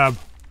to grab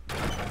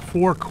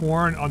 4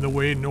 corn on the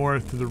way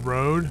north to the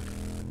road.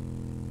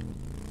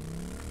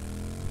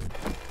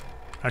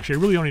 Actually, I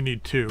really only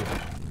need 2.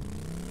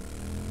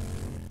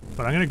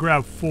 But I'm going to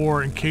grab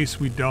 4 in case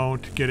we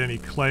don't get any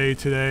clay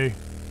today.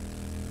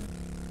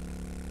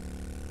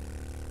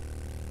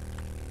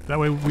 That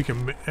way we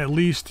can at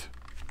least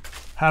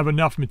have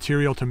enough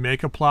material to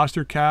make a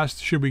plaster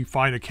cast should we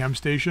find a chem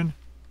station.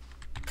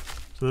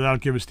 So that'll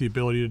give us the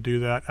ability to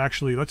do that.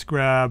 Actually, let's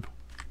grab...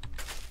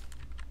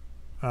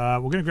 we're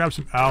going to grab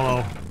some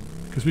aloe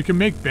because we can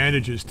make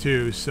bandages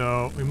too.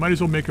 So we might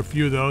as well make a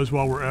few of those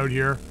while we're out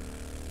here.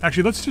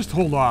 Actually, let's just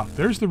hold off.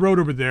 There's the road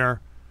over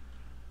there.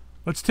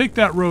 Let's take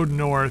that road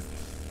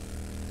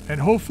north. And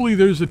hopefully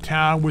there's a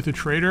town with a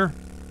trader.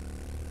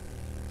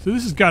 So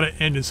this has got to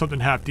end in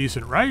something half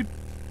decent, right?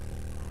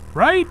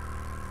 Right?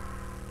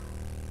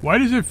 Why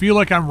does it feel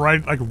like I'm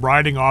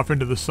riding off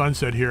into the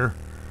sunset here?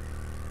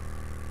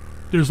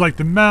 There's like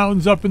the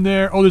mountains up in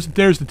there. Oh,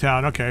 there's the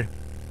town. Okay.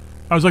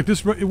 I was like,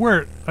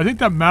 where? I think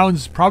that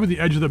mountain's probably the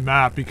edge of the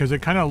map because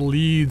it kind of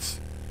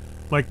leads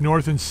like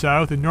north and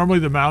south, and normally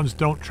the mountains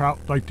don't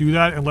do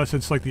that unless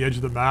it's like the edge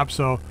of the map.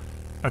 So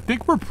I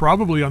think we're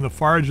probably on the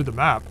far edge of the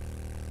map.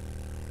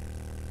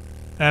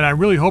 And I'm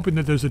really hoping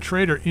that there's a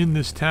trader in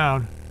this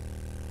town.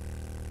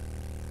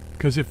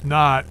 Because if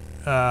not,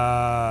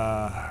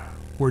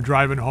 we're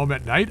driving home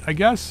at night, I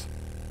guess.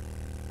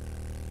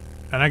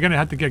 And I'm going to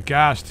have to get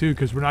gas too,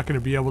 because we're not going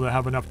to be able to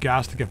have enough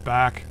gas to get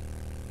back.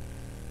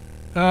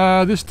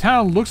 This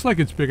town looks like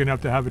it's big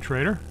enough to have a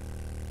trader.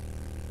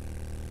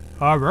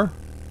 However,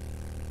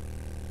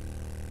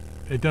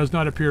 it does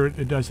not appear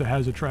it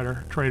has a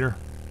trader.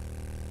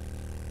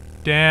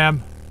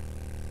 Damn.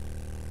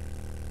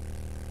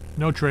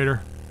 No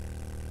trader.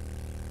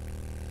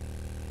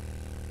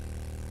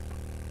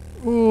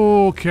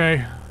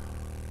 Okay.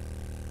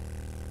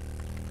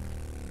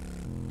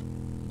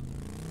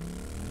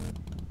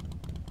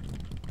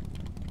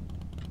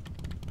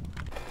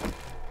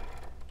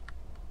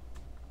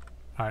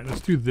 Alright,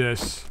 let's do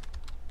this.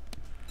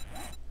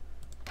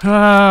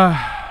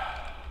 I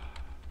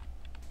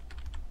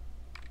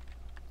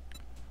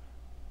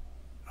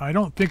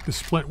don't think the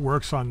splint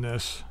works on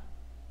this.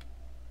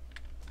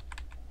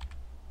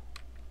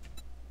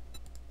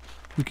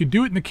 We can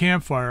do it in the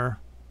campfire.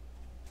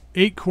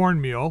 8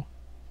 cornmeal,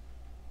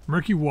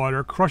 murky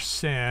water, crushed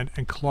sand,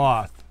 and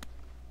cloth.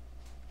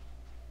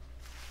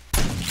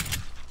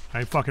 I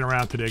ain't fucking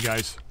around today,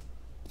 guys.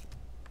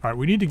 Alright,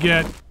 we need to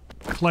get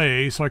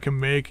clay so I can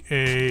make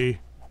a...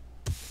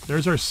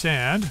 There's our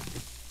sand.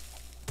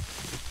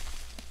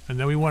 And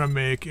then we want to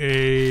make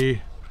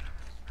a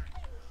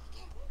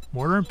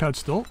mortar and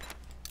pestle.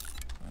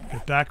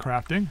 Get that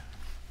crafting.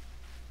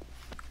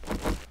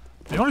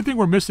 The only thing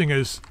we're missing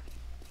is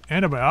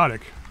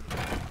antibiotic.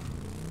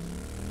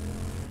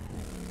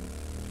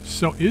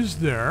 So is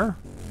there...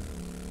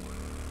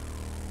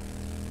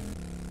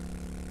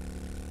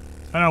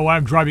 I don't know why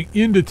I'm driving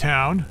into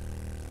town,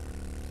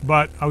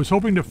 but I was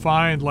hoping to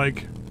find,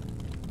 like,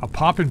 a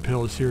poppin'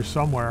 pills here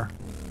somewhere.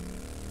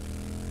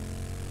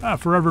 Ah,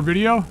 forever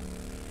video?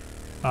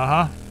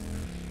 Uh-huh.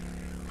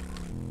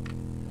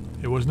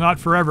 It was not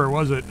forever,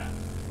 was it?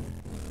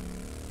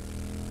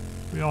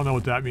 We all know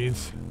what that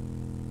means.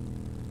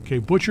 Okay,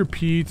 Butcher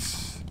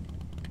Pete's.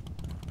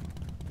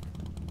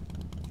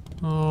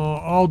 Oh,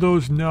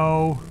 Aldo's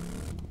no.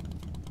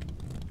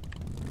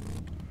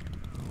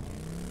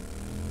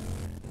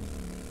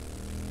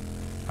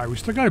 Alright, we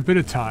still got a bit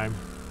of time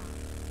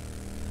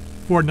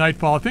before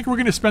nightfall. I think we're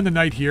going to spend the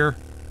night here.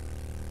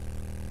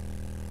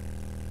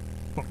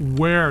 But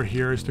where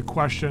here is the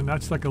question.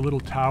 That's like a little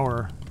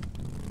tower.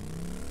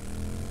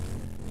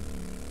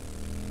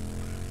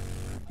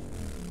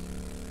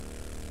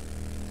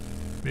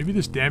 Maybe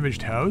this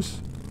damaged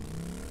house?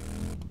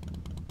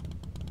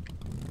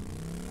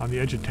 On the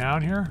edge of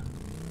town here?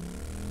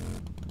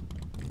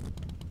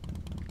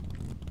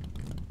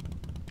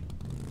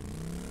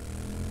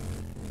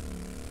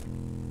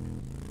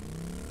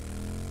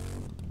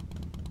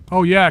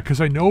 Oh yeah, because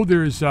I know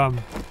there's So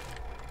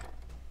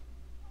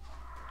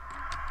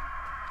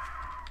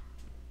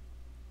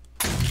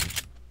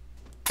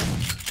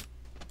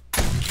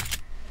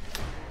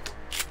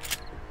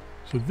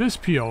this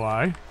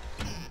POI,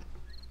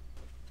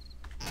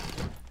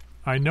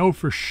 I know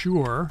for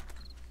sure,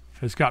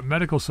 has got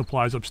medical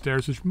supplies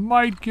upstairs, which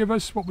might give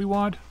us what we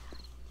want.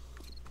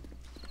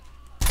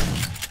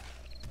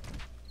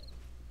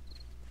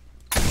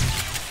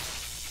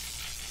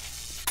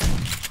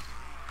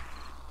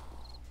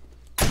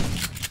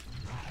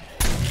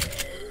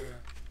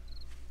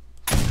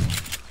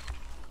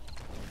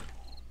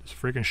 This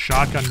freaking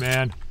shotgun,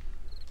 man.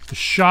 The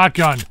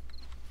shotgun.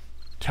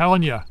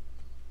 Telling ya.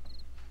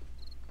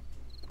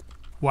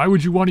 Why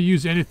would you want to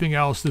use anything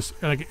else this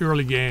like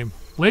early game?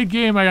 Late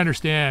game, I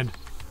understand.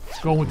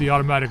 Going with the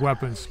automatic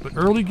weapons, but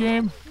early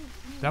game,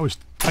 that was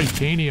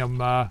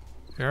titanium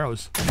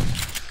arrows.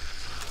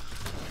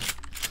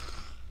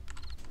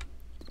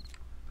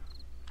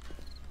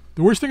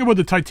 The worst thing about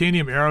the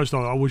titanium arrows,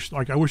 though, I wish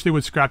they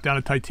would scrap down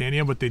to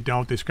titanium, but they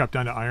don't. They scrap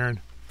down to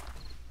iron.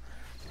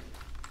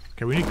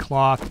 Okay, we need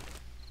cloth.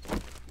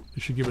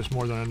 This should give us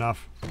more than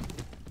enough.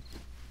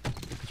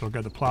 So I've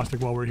got the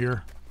plastic while we're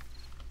here.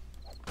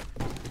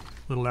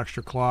 Little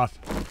extra cloth.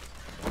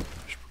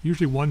 There's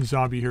usually one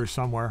zombie here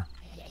somewhere.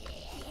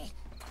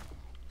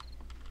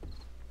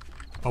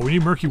 Oh, we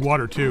need murky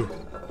water too.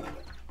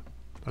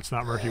 That's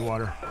not murky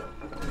water.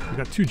 We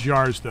got 2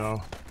 jars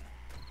though.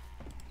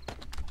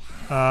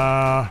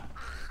 I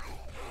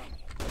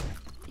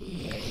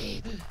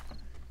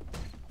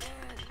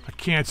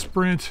can't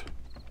sprint.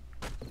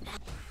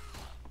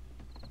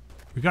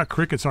 We got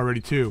crickets already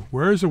too.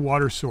 Where is a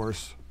water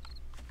source?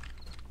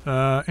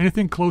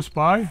 Anything close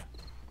by?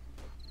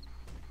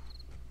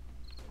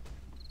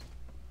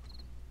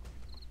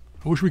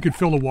 I wish we could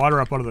fill the water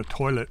up out of the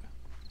toilet.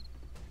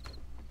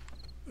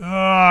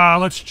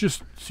 Let's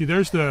just see.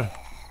 There's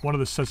one of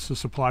the sets of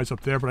supplies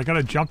up there, but I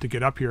gotta jump to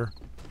get up here.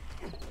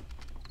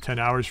 10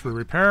 hours for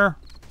repair.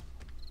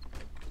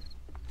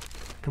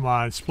 Come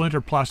on,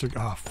 splinter plastic.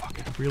 Oh, fuck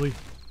it, really?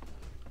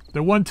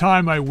 The one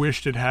time I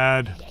wished it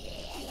had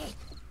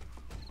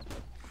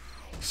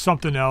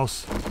something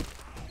else.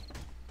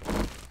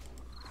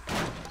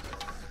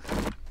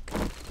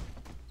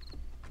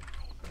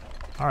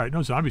 Alright,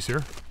 no zombies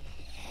here.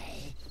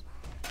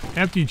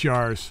 Empty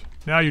jars.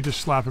 Now you're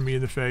just slapping me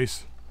in the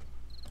face.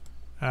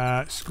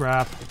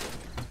 Scrap.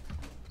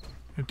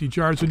 Empty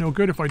jars are no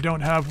good if I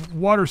don't have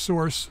water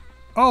source.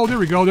 Oh, there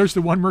we go. There's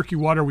the one murky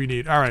water we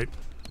need. Alright.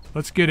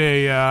 Let's get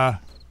a,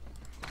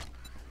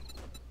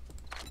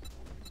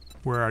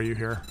 where are you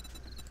here?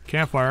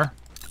 Campfire.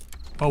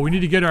 Oh, we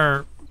need to get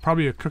our,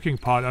 probably a cooking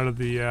pot out of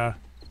the,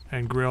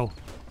 and grill.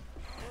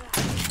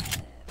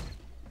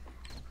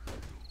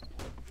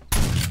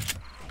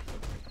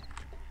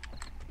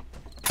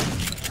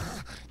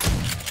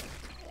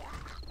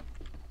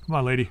 Come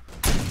on, lady.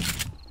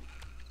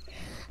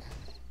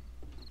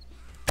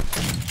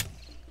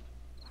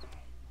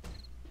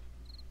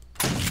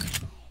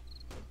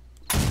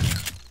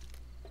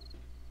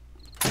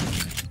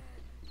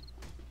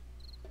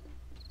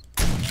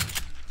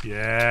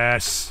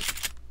 Yes.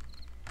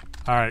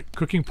 Alright,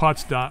 cooking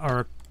pot's done.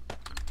 Or,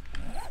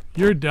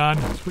 you're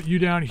done. Let's put you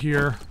down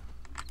here.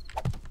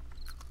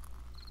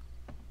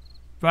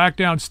 Back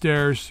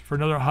downstairs for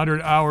another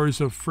 100 hours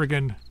of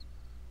friggin'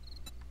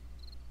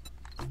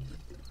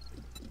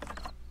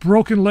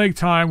 broken leg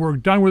time. We're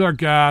done with our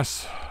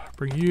gas.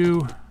 Bring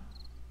you.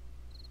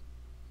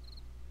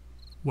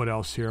 What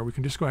else here? We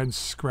can just go ahead and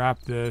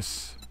scrap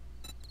this.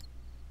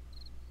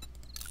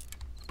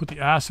 Put the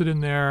acid in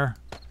there.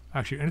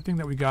 Actually, anything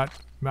that we got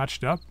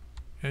matched up.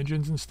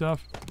 Engines and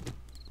stuff.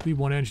 Leave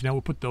one engine now.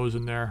 We'll put those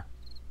in there.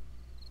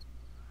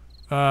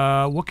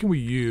 What can we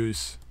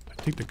use?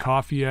 Take the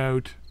coffee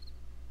out.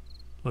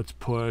 Let's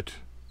put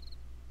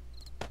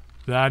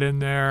that in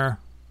there.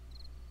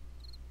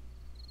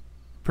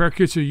 Repair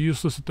kits are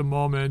useless at the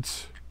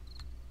moment.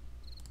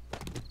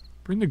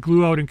 Bring the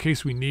glue out in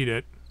case we need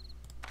it.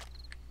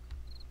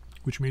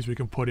 which means we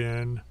can put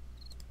in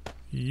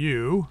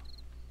you.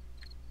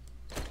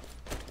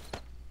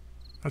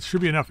 That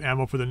should be enough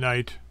ammo for the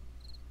night.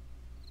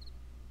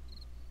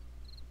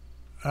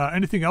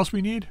 Anything else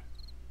we need?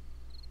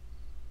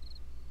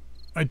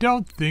 I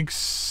don't think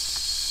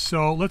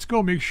so. Let's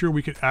go make sure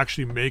we can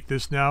actually make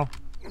this now.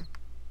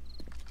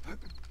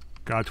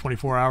 God,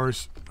 24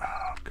 hours.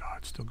 Oh, God,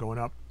 it's still going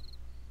up.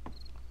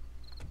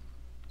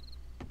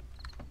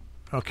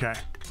 Okay.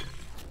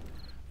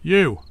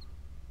 You.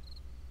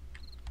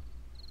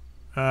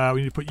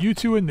 We need to put you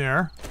two in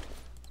there.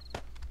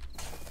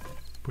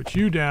 Put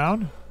you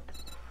down.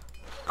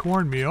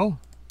 Cornmeal.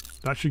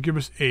 That should give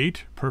us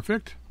 8.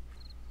 Perfect.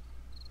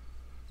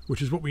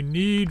 Which is what we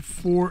need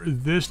for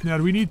this. Now,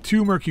 do we need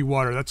 2 murky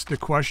water? That's the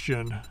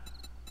question.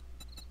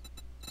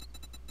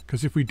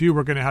 Because if we do,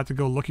 we're going to have to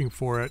go looking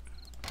for it.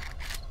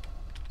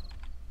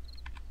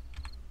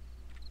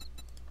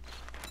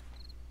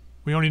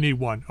 We only need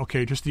 1.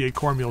 Okay, just the 8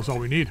 cornmeal is all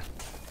we need.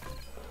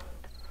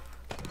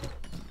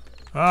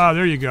 Ah,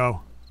 there you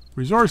go.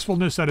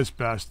 Resourcefulness at its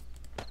best.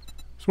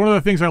 It's one of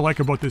the things I like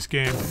about this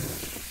game.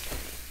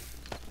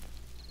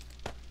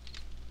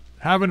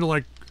 Having to,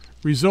 like,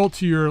 resort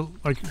to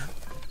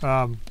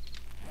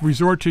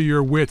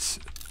your wits,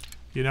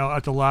 you know,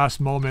 at the last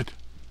moment.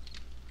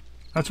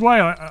 That's why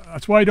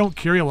I don't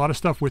carry a lot of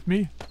stuff with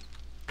me,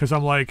 because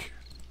I'm like,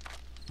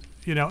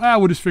 you know,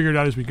 we'll just figure it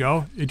out as we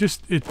go. It's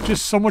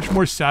just so much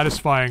more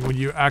satisfying when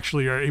you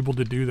actually are able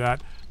to do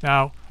that.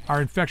 Now,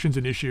 our infection's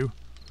an issue.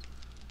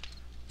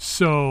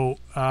 So,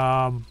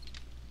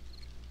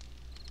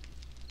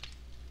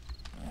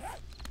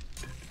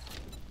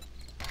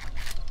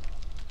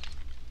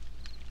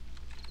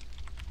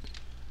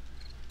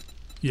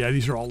 yeah,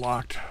 these are all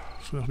locked.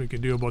 So nothing we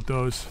can do about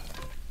those.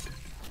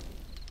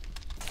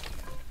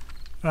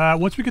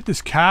 Once we get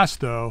this cast,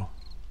 though,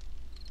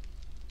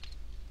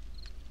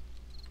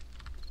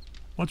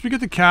 once we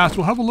get the cast,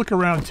 we'll have a look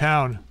around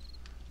town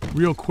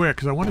real quick,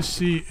 because I want to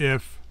see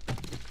if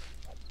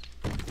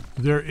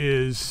there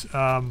is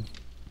a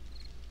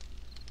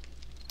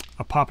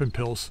poppin'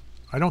 pills.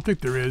 I don't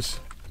think there is.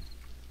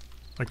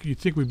 Like, you'd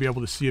think we'd be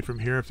able to see it from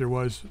here if there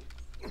was.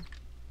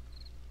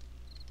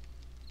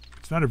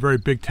 It's not a very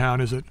big town,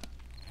 is it?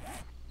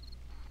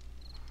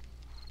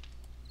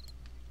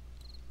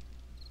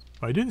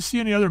 I didn't see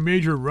any other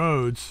major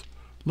roads.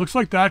 Looks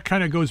like that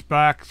kind of goes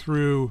back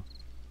through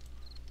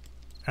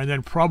and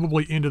then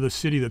probably into the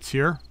city that's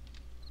here.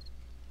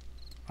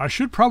 I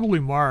should probably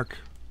mark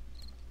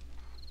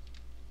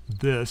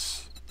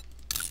this.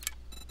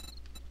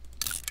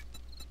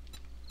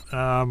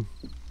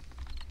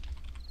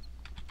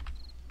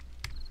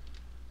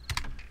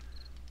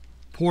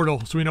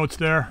 Portal, so we know it's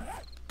there.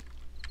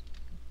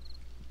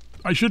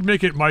 I should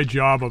make it my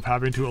job of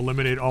having to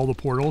eliminate all the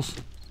portals.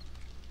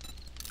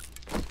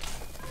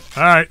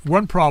 Alright,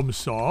 one problem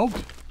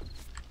solved.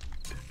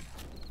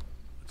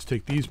 Let's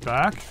take these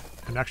back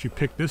and actually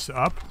pick this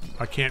up.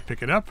 I can't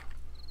pick it up.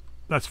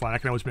 That's fine, I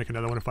can always make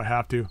another one if I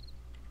have to.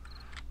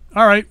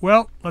 Alright,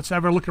 well, let's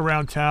have a look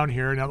around town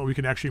here now that we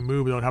can actually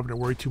move without having to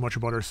worry too much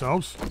about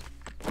ourselves.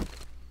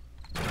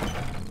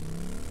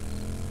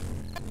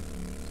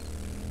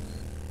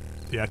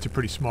 Yeah, it's a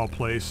pretty small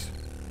place.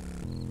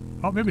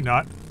 Oh, maybe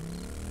not.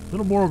 A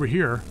little more over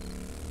here.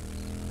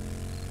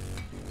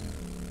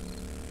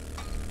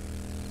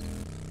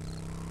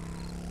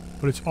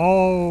 But it's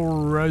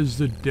all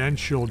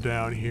residential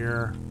down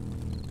here.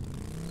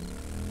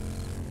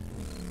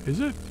 Is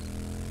it?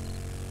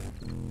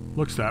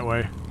 Looks that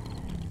way.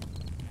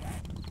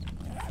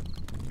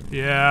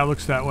 Yeah,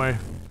 looks that way.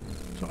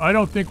 So I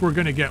don't think we're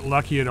going to get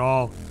lucky at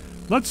all.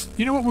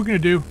 You know what we're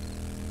going to do?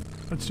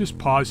 Let's just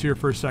pause here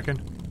for a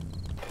second.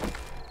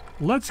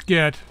 Let's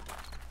get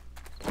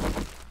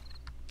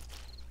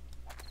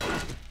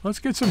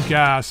some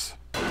gas.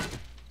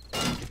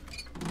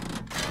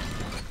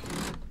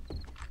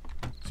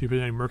 See if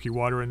there's any murky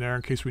water in there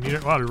in case we need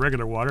it. Well, there's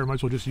regular water. Might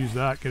as well just use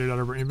that. Get it out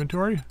of our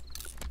inventory.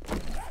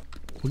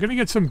 We're going to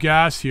get some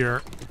gas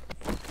here.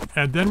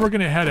 And then we're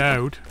going to head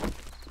out.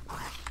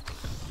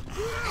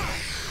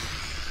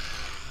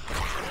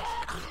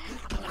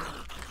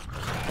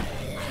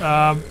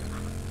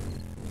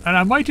 And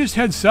I might just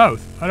head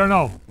south. I don't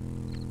know.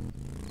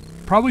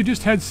 Probably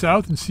just head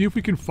south and see if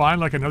we can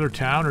find like another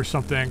town or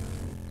something.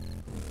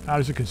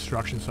 There's a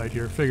construction site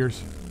here.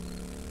 Figures.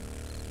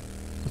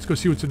 Let's go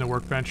see what's in the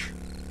workbench.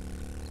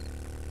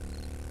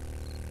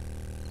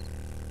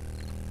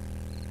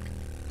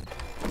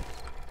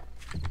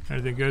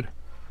 Anything good?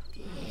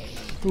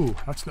 Ooh,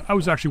 that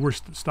was actually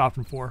worth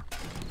stopping for.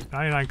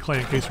 99 clay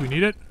in case we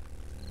need it.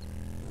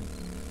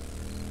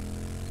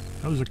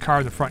 There's a car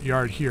in the front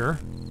yard here.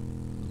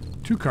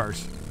 2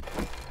 cars.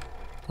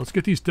 Let's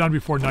get these done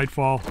before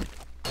nightfall.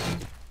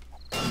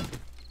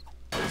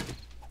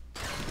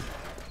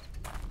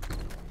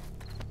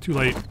 Too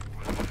late.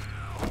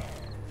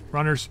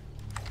 Runners.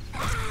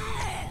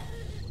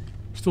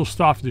 Still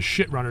stopped the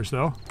shit runners,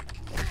 though.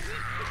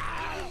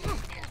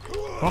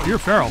 Oh, you're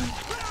feral.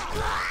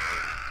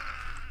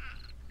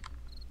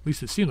 At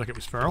least it seemed like it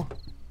was feral.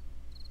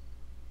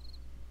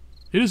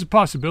 It is a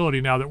possibility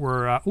now that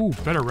we're... ooh,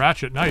 better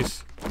ratchet.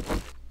 Nice.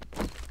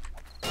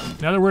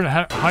 Now that we're in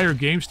a higher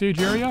game stage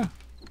area...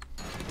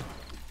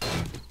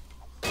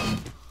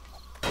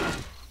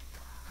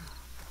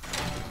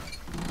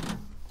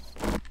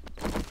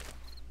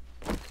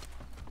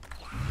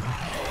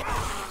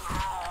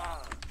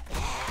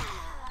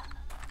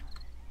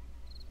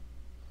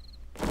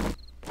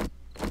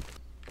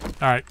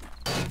 Alright.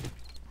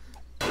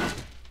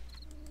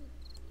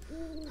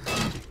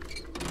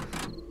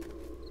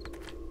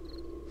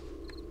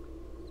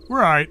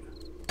 We're alright.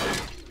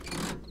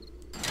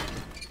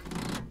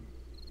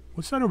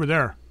 What's that over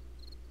there?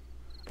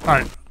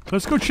 Alright,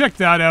 let's go check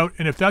that out,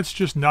 and if that's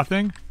just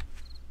nothing,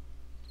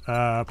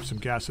 put some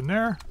gas in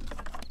there.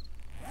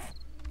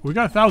 We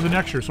got 1,000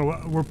 extra,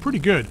 so we're pretty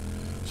good.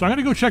 So I'm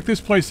gonna go check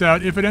this place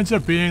out. If it ends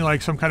up being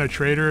like some kind of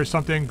trader or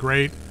something,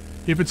 great.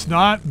 If it's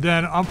not,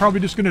 then I'm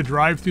probably just gonna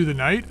drive through the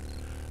night,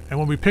 and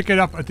when we pick it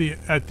up at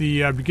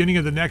the beginning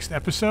of the next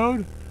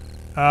episode,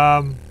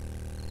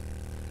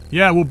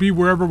 yeah, we'll be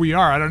wherever we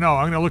are. I don't know.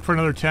 I'm gonna look for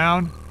another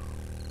town.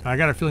 I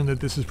got a feeling that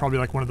this is probably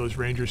like one of those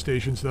ranger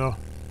stations, though.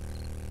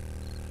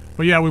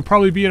 But yeah, we'll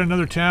probably be at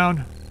another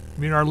town. I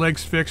mean, our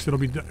leg's fixed. It'll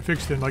be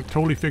fixed in, like,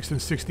 totally fixed in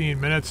 16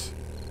 minutes.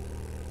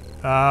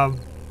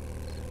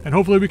 And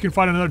hopefully we can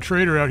find another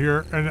trader out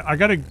here. And I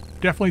gotta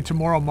definitely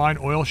tomorrow mine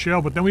oil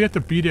shale, but then we have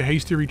to beat a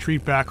hasty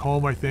retreat back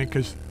home, I think,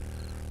 because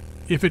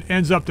if it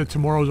ends up that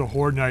tomorrow's a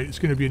horde night, it's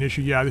gonna be an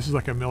issue. Yeah, this is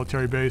like a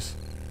military base.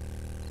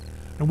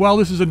 And while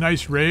this is a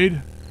nice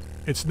raid,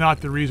 it's not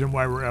the reason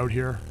why we're out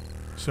here.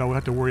 So we'll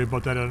have to worry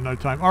about that at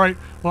another time. Alright,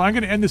 well, I'm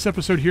going to end this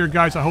episode here,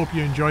 guys. I hope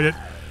you enjoyed it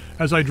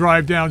as I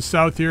drive down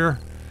south here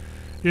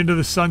into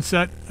the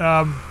sunset.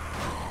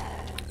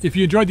 If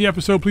you enjoyed the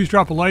episode, please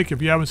drop a like.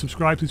 If you haven't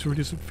subscribed, please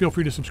feel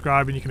free to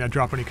subscribe, and you can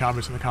drop any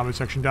comments in the comment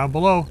section down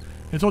below.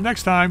 Until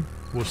next time,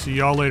 we'll see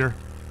y'all later.